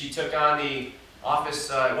 She took on the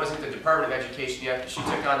office, it wasn't the Department of Education yet, but she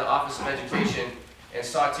took on the Office of Education and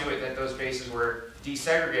saw to it that those bases were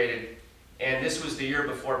desegregated. And this was the year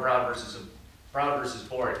before Brown versus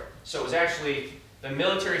Board. So it was actually, the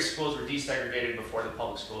military schools were desegregated before the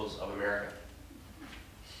public schools of America.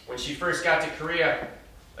 When she first got to Korea,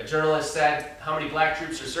 a journalist said, how many black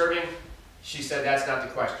troops are serving? She said, that's not the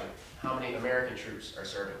question. How many American troops are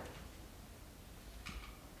serving?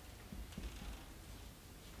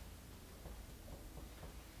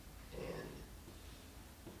 And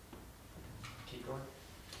keep going.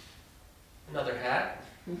 Another hat.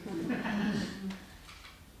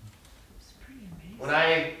 When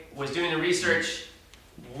I was doing the research,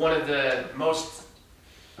 one of the most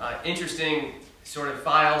interesting sort of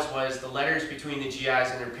files was the letters between the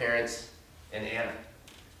GIs and their parents and Anna.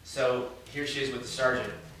 So here she is with the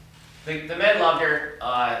sergeant. The men loved her.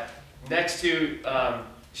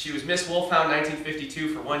 She was Miss Wolfhound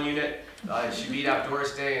 1952 for 1 unit. She beat out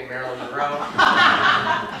Doris Day and Marilyn Monroe.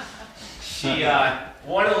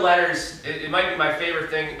 One of the letters, it might be my favorite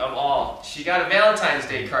thing of all. She got a Valentine's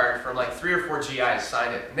Day card from like 3 or 4 GIs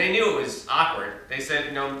signed it. And they knew it was awkward. They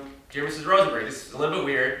said, dear Mrs. Rosenberg, this is a little bit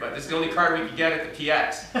weird, but this is the only card we could get at the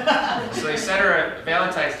PX. So they sent her a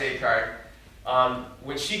Valentine's Day card.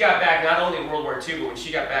 When she got back, not only in World War II, but when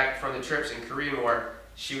she got back from the trips in Korean War,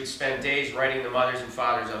 she would spend days writing the mothers and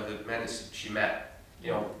fathers of the men that she met.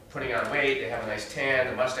 You know, putting on weight, they have a nice tan,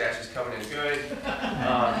 the mustache is coming in good.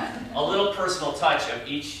 A little personal touch of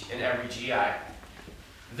each and every GI.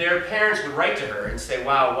 Their parents would write to her and say,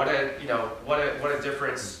 "Wow, what a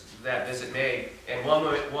difference that visit made." And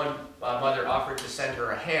one mother offered to send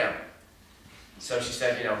her a ham. So she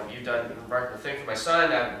said, "You know, you've done a remarkable thing for my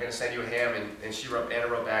son. I'm going to send you a ham." And Anna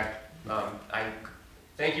wrote back, "I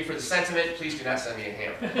thank you for the sentiment. Please do not send me a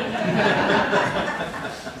ham."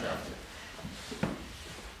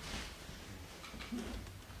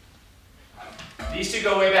 These two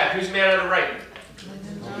go way back. Who's the man on the right?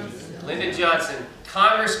 Lyndon Johnson.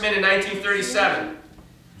 Congressman in 1937.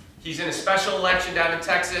 He's in a special election down in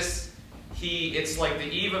Texas. It's like the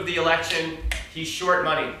eve of the election. He's short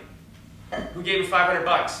money. Who gave him 500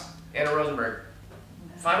 bucks? Anna Rosenberg.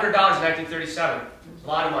 $500 in 1937. A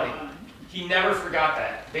lot of money. He never forgot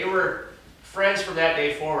that. They were friends from that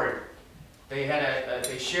day forward. They had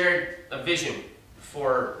they shared a vision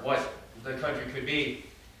for what the country could be.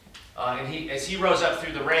 And as he rose up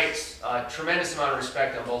through the ranks, tremendous amount of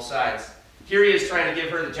respect on both sides. Here he is trying to give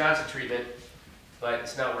her the Johnson treatment, but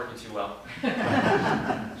it's not working too well.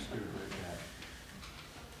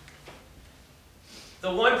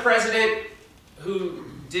 The one president who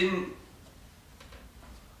didn't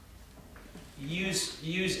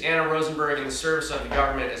use Anna Rosenberg in the service of the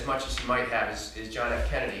government as much as he might have is John F.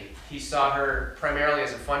 Kennedy. He saw her primarily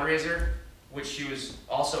as a fundraiser, which she was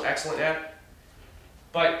also excellent at.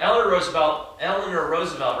 But Eleanor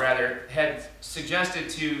Roosevelt had suggested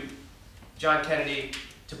to John Kennedy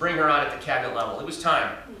to bring her on at the cabinet level. It was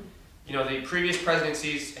time. You know, the previous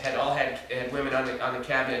presidencies had all had women on the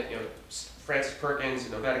cabinet. You know, Frances Perkins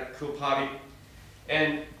and Oveta Kulpavi.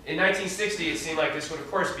 And in 1960, it seemed like this would, of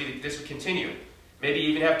course, this would continue. Maybe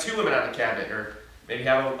even have 2 women on the cabinet, or maybe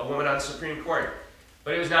have a woman on the Supreme Court.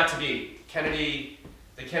 But it was not to be. The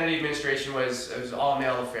Kennedy administration was all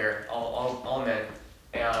male affair, all men.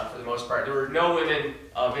 For the most part. There were no women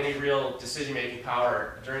of any real decision-making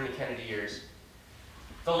power during the Kennedy years.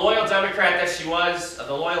 The loyal Democrat that she was,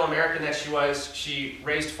 the loyal American that she was, she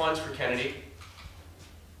raised funds for Kennedy,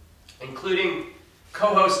 including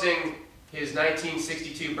co-hosting his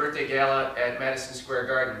 1962 birthday gala at Madison Square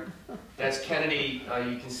Garden. That's Kennedy,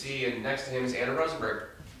 you can see, and next to him is Anna Rosenberg.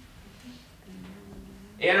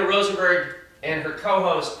 Anna Rosenberg and her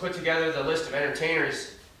co-host put together the list of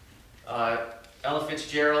entertainers. Ella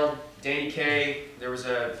Fitzgerald, Danny Kaye, there was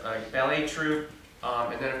a ballet troupe,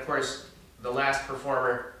 and then of course the last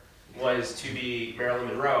performer was to be Marilyn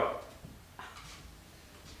Monroe.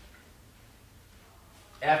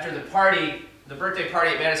 After the birthday party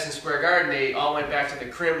at Madison Square Garden, they all went back to the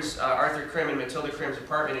Crims, Arthur Krim and Matilda Krim's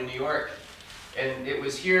apartment in New York. And it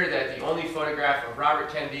was here that the only photograph of Robert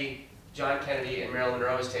Kennedy, John Kennedy, and Marilyn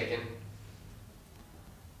Monroe was taken.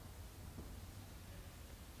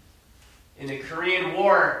 In the Korean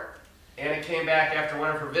War, Anna came back after one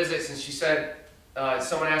of her visits and she said,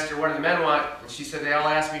 someone asked her, "What do the men want?" And she said, "They all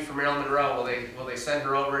asked me for Marilyn Monroe. Will they send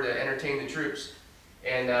her over to entertain the troops?"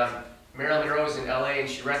 And Marilyn Monroe was in LA and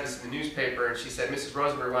she read this in the newspaper and she said, "Mrs.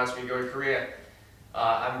 Rosenberg wants me to go to Korea.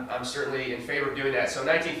 I'm certainly in favor of doing that." So in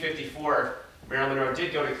 1954, Marilyn Monroe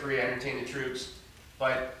did go to Korea, entertain the troops,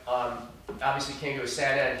 but obviously came to a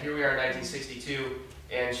sad end. Here we are in 1962.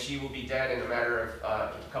 And she will be dead in a matter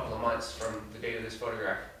of a couple of months from the date of this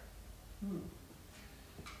photograph.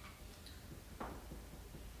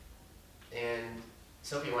 And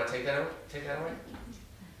Sophie, you want to take that away?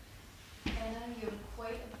 Anna, you have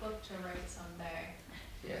quite a book to write someday.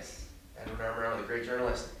 Yes, Edward R. Murrow, the great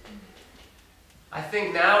journalist. I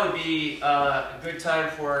think now would be a good time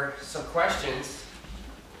for some questions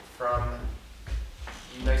from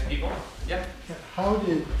you nice people. Yeah? How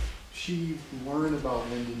did she learn about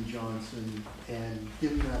Lyndon Johnson and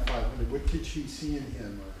give him that 500? What did she see in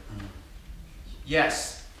him?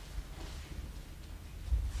 Yes.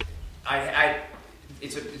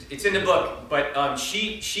 It's in the book, but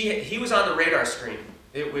he was on the radar screen.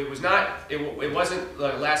 It wasn't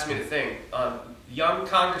the last minute thing. Young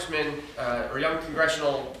congressman or young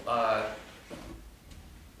congressional,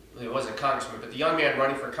 it wasn't a congressman, but the young man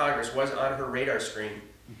running for Congress was on her radar screen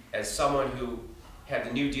as someone who had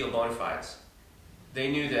the New Deal bona fides. They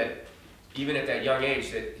knew that even at that young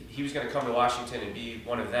age that he was going to come to Washington and be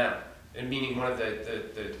one of them, and meaning one of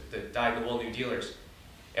the dyed-in-the-wool New Dealers.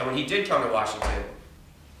 And when he did come to Washington,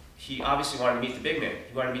 he obviously wanted to meet the big man.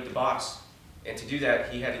 He wanted to meet the boss. And to do that,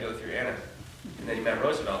 he had to go through Anna. And then he met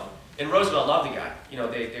Roosevelt. And Roosevelt loved the guy. You know,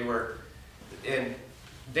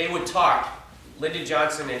 they would talk Lyndon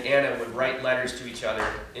Johnson and Anna would write letters to each other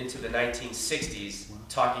into the 1960s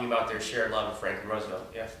talking about their shared love of Franklin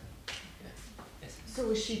Roosevelt. Yeah. Yes. So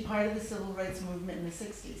was she part of the civil rights movement in the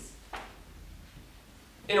 60s?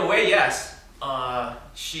 In a way, yes.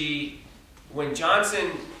 When Johnson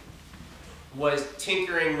was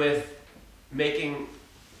tinkering with making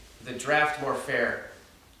the draft more fair,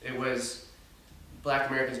 it was black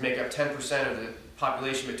Americans make up 10% of the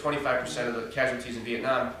population, but 25% of the casualties in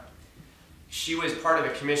Vietnam. She was part of a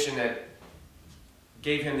commission that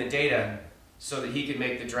gave him the data so that he could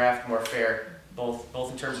make the draft more fair, both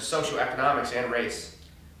in terms of socioeconomics and race.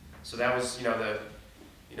 So that was,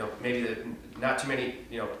 maybe not too many,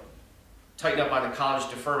 tighten up on the college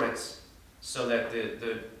deferments so that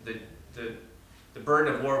the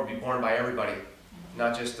burden of war would be borne by everybody,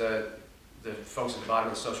 not just the folks at the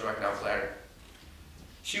bottom of the socioeconomic ladder.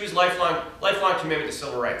 She was lifelong commitment to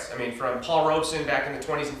civil rights. I mean, from Paul Robeson back in the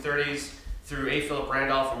 20s and 30s, through A. Philip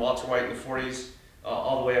Randolph and Walter White in the 40s,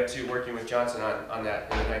 all the way up to working with Johnson on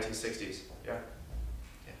that in the 1960s. Yeah.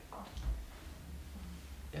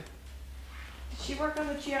 Did she work on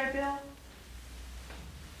the GI Bill?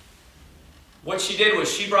 What she did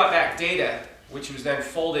was she brought back data, which was then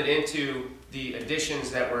folded into the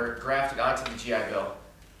additions that were grafted onto the GI Bill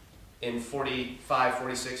in 45,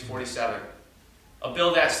 46, 47. A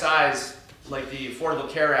bill that size, like the Affordable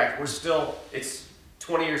Care Act, it's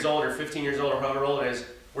 20 years old or 15 years old or however old it is,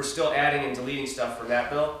 we're still adding and deleting stuff from that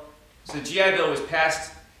bill. So the GI Bill was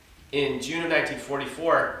passed in June of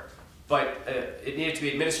 1944, but it needed to be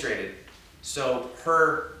administrated. So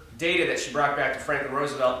her data that she brought back to Franklin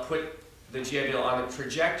Roosevelt put the GI Bill on the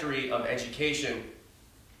trajectory of education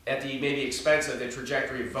at the maybe expense of the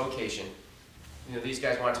trajectory of vocation. These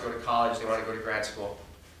guys want to go to college, they want to go to grad school.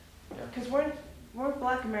 Because weren't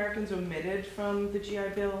black Americans omitted from the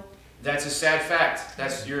GI Bill? That's a sad fact.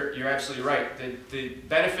 You're absolutely right. The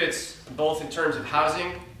benefits, both in terms of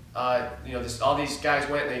housing, all these guys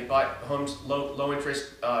went and they bought homes, low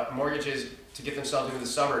interest mortgages to get themselves into the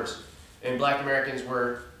suburbs, and black Americans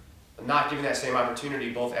were not given that same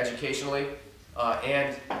opportunity, both educationally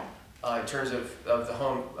and in terms of the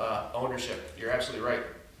home ownership. You're absolutely right.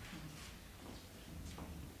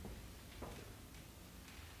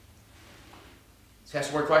 Let's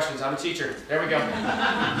ask some more questions. I'm a teacher. There we go.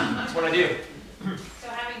 That's what I do. So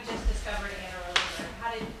having just discovered Anna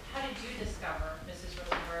Rosenberg, how did you discover Mrs.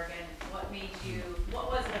 Rosenberg, and what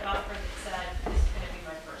was it about her that said, this is going to be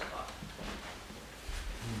my first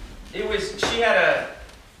book? She had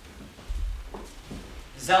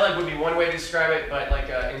zealot would be one way to describe it, but like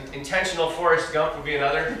intentional Forrest Gump would be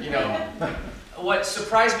another. What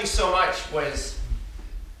surprised me so much was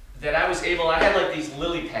that I had like these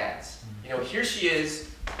lily pads. Here she is,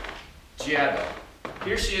 GI Bill.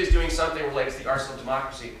 Here she is doing something related to the arsenal of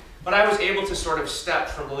democracy. But I was able to sort of step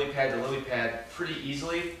from lily pad to lily pad pretty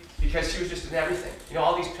easily because she was just in everything.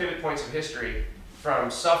 All these pivot points of history, from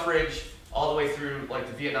suffrage all the way through like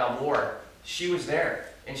the Vietnam War, she was there.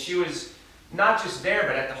 And she was not just there,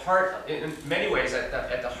 but at the heart, in many ways,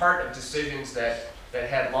 at the heart of decisions that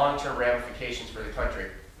had long-term ramifications for the country,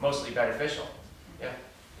 mostly beneficial. Yeah.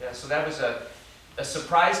 So that was a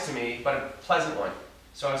surprise to me, but a pleasant one.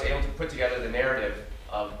 So I was able to put together the narrative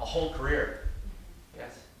of a whole career.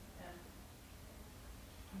 Yes.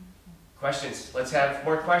 Questions? Let's have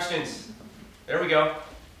more questions. There we go.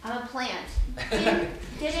 I'm a plant.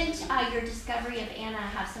 Didn't your discovery of Anna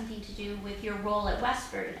have something to do with your role at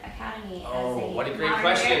Westford Academy? Oh, as what a great modern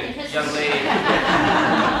question, American history young lady.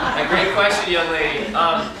 A great question, young lady.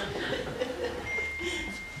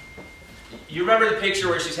 You remember the picture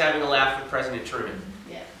where she's having a laugh with President Truman?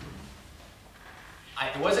 Yeah.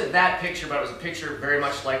 It wasn't that picture, but it was a picture very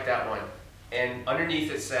much like that one. And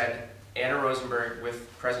underneath it said, Anna Rosenberg with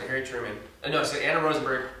President Harry Truman. No, it said Anna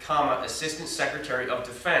Rosenberg, comma, Assistant Secretary of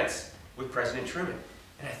Defense with President Truman.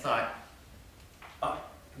 And I thought,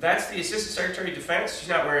 that's the Assistant Secretary of Defense? She's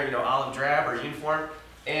not wearing, olive drab or uniform.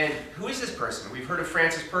 And who is this person? We've heard of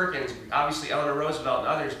Frances Perkins, obviously Eleanor Roosevelt and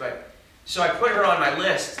others, but so I put her on my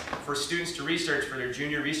list for students to research for their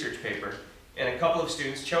junior research paper, and a couple of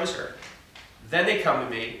students chose her. Then they come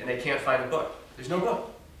to me and they can't find a book. There's no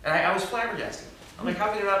book. And I was flabbergasted. I'm like, how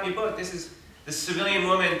can there not be a book? This is the civilian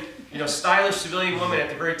woman, stylish civilian woman at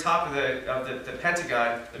the very top of the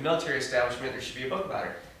Pentagon, the military establishment. There should be a book about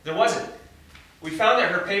her. There wasn't. We found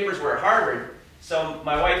that her papers were at Harvard, so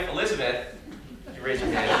my wife Elizabeth, you raise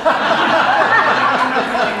your hand.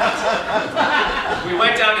 we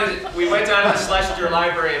went down to the Schlesinger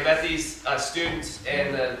Library and met these students,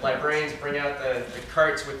 and the librarians bring out the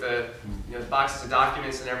carts with the boxes of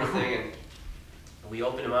documents and everything, and we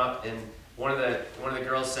opened them up, and one of the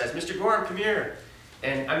girls says, "Mr. Gorham, come here."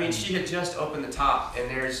 And I mean, she had just opened the top, and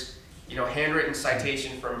there's, you know, handwritten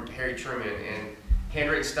citation from Harry Truman and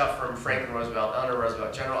handwritten stuff from Franklin Roosevelt, Eleanor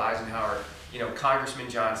Roosevelt, General Eisenhower, you know, Congressman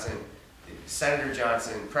Johnson, Senator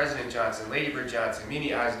Johnson, President Johnson, Lady Bird Johnson,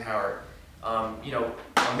 Mimi Eisenhower, you know,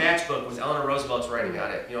 a matchbook with Eleanor Roosevelt's writing on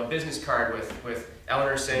it, you know, a business card with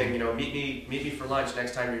Eleanor saying, you know, meet me for lunch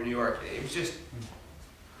next time you're in New York. It was just,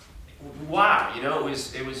 wow, you know, it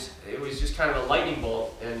was just kind of a lightning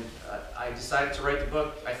bolt, and I decided to write the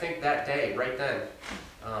book, I think that day, right then.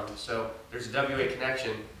 So there's a WA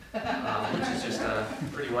connection, which is just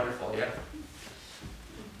pretty wonderful, yeah.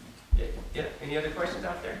 Yeah, any other questions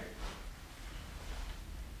out there?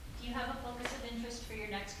 Do you have a focus of interest for your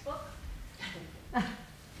next book?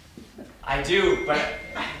 I do, but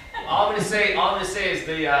all I'm gonna say is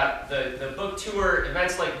the book tour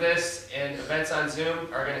events like this and events on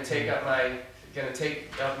Zoom are gonna take up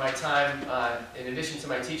my time in addition to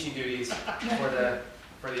my teaching duties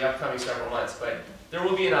for the upcoming several months. But there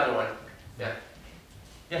will be another one. Yeah.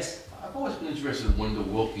 Yes. I've always been interested in Wendell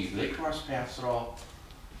Wilkie. Do they cross paths at all?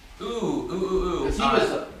 Ooh. He was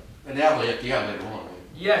an ally at the end later on.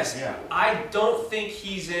 Yes. Yeah. I don't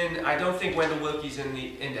think Wendell Wilkie's in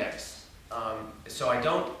the index. So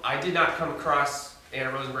I did not come across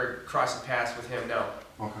Anna Rosenberg crossing paths with him, no.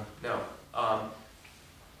 Okay. No.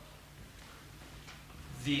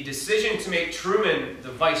 The decision to make Truman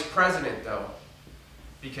the vice president, though,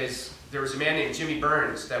 because there was a man named Jimmy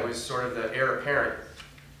Burns that was sort of the heir apparent.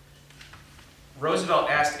 Roosevelt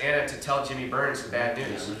asked Anna to tell Jimmy Burns the bad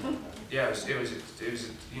news. Yeah, it was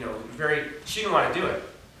you know, she didn't want to do it.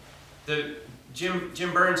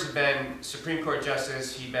 Jim Burns had been Supreme Court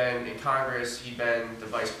Justice, he'd been in Congress, he'd been the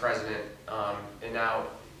Vice President, and now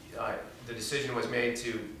the decision was made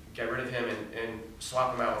to get rid of him and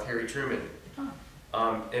swap him out with Harry Truman.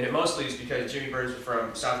 And it mostly is because Jimmy Burns was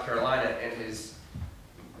from South Carolina and his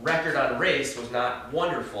record on race was not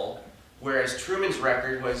wonderful, whereas Truman's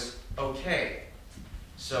record was okay.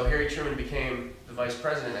 So Harry Truman became the Vice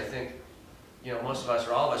President. I think, you know, most of us,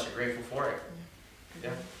 or all of us, are grateful for it.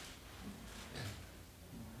 Yeah.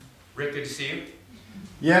 Rick, good to see you.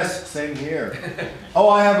 Yes, same here. Oh,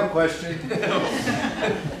 I have a question.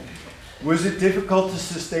 Was it difficult to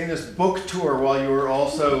sustain this book tour while you were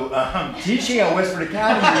also teaching at Westford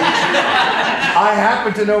Academy? I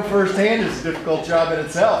happen to know firsthand it's a difficult job in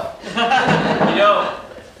itself. You know,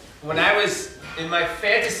 when I was in my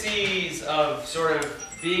fantasies of sort of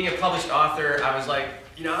being a published author, I was like,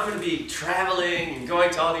 you know, I'm going to be traveling and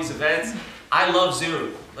going to all these events. I love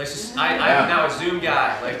Zoom. I'm now a Zoom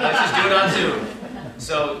guy. Like, let's just do it on Zoom.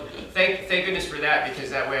 So thank goodness for that,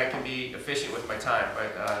 because that way I can be efficient with my time.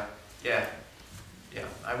 But yeah,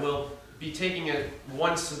 I will be taking a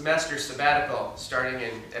one semester sabbatical starting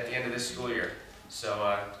at the end of this school year.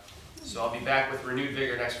 So so I'll be back with renewed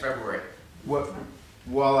vigor next February.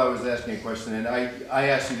 While I was asking a question, and I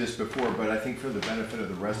asked you this before, but I think for the benefit of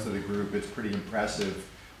the rest of the group, it's pretty impressive.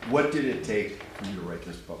 What did it take for you to write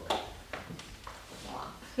this book?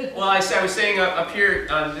 Well, I was saying up here,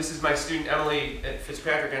 this is my student Emily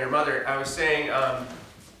Fitzpatrick and her mother. I was saying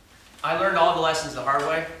I learned all the lessons the hard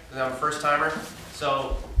way, because I'm a first timer.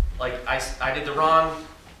 So, like, I did the wrong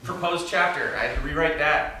proposed chapter. I had to rewrite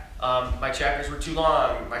that. My chapters were too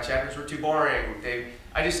long. My chapters were too boring.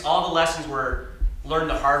 All the lessons were learned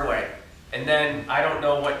the hard way. And then I don't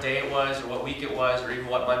know what day it was, or what week it was, or even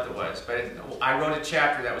what month it was. But I wrote a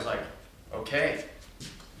chapter that was like, okay,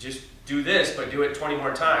 just do this, but do it 20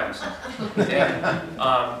 more times.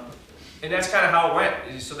 And that's kind of how it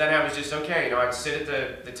went. So then I was just, okay, you know, I'd sit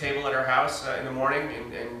at the table at our house in the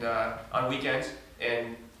morning and on weekends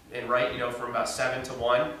and write, you know, from about 7 to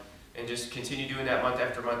 1 and just continue doing that month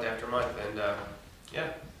after month after month. And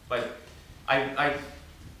yeah, but I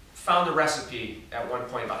found the recipe at one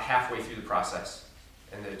point about halfway through the process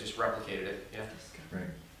and just replicated it. Yeah. Great.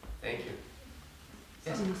 Thank you.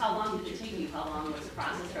 Yes. How long did it take you? How long was the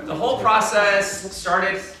process? The whole process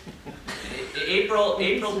started April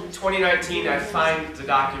 2019. I signed the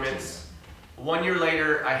documents. 1 year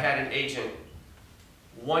later, I had an agent.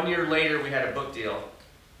 1 year later, we had a book deal.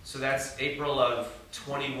 So that's April of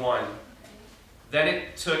 21. Then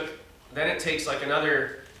it takes like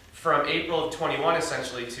another, from April of 21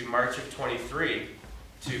 essentially to March of 23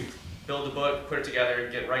 to build the book, put it together,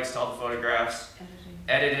 get rights to all the photographs,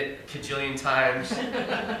 edit it a cajillion times.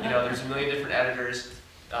 You know, there's a million different editors.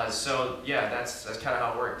 So yeah, that's kind of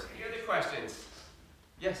how it worked. Any other questions?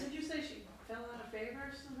 Yes? Did you say she fell out of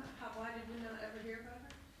favor somehow? Why did we not ever hear about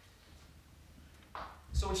her?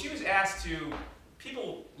 So when she was asked to,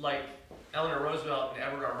 people like Eleanor Roosevelt and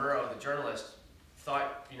Edward R. Murrow, the journalist,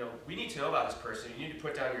 thought, you know, we need to know about this person. You need to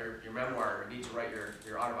put down your memoir. You need to write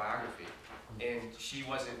your autobiography. And she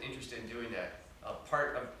wasn't interested in doing that.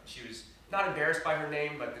 She was not embarrassed by her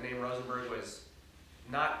name, but the name Rosenberg was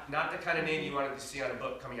not the kind of name you wanted to see on a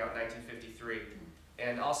book coming out in 1953.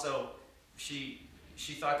 And also, she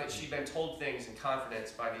thought that she'd been told things in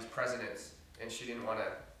confidence by these presidents, and she didn't want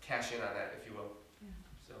to cash in on that, if you will.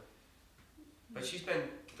 So, but she's been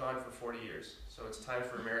gone for 40 years, so it's time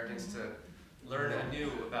for Americans to learn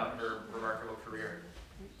anew about her remarkable career.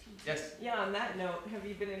 Yes? Yeah, on that note, have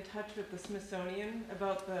you been in touch with the Smithsonian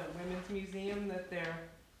about the Women's Museum that they're...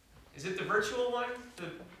 Is it the virtual one?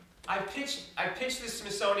 I pitched the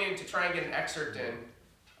Smithsonian to try and get an excerpt in,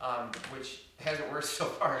 which hasn't worked so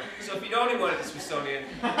far. So if you know anyone at the Smithsonian,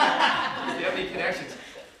 if you have any connections,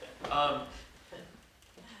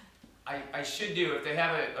 I should do. If they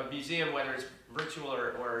have a museum, whether it's virtual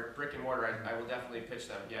or brick and mortar, I will definitely pitch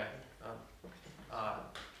them, yeah.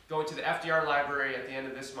 Going to the FDR library at the end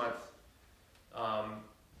of this month,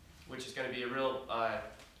 which is going to be a real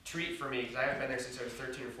treat for me because I haven't been there since I was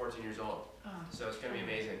 13 or 14 years old. So it's going to be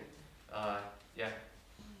amazing. Yeah.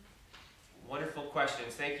 Wonderful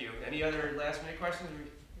questions. Thank you. Any other last minute questions?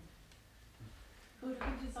 Who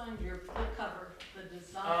designed your book cover? The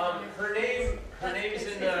design. Her name is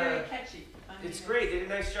in the. It's very catchy. It's great. They did a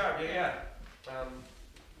nice job. Yeah.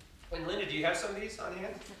 And Linda, do you have some of these on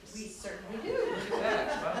hand? We certainly do. Look at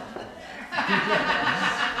that.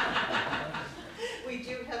 Wow. We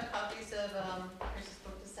do have copies of Chris's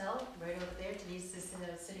book to sell right over there. Denise is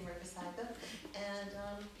sitting right beside them. And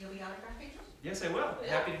you'll be autographing them? Yes, I will.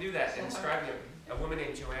 Yeah. Happy to do that. And describing them. A woman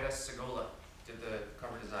named Joanna Segola did the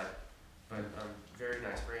cover design. But very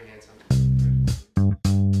nice, very handsome.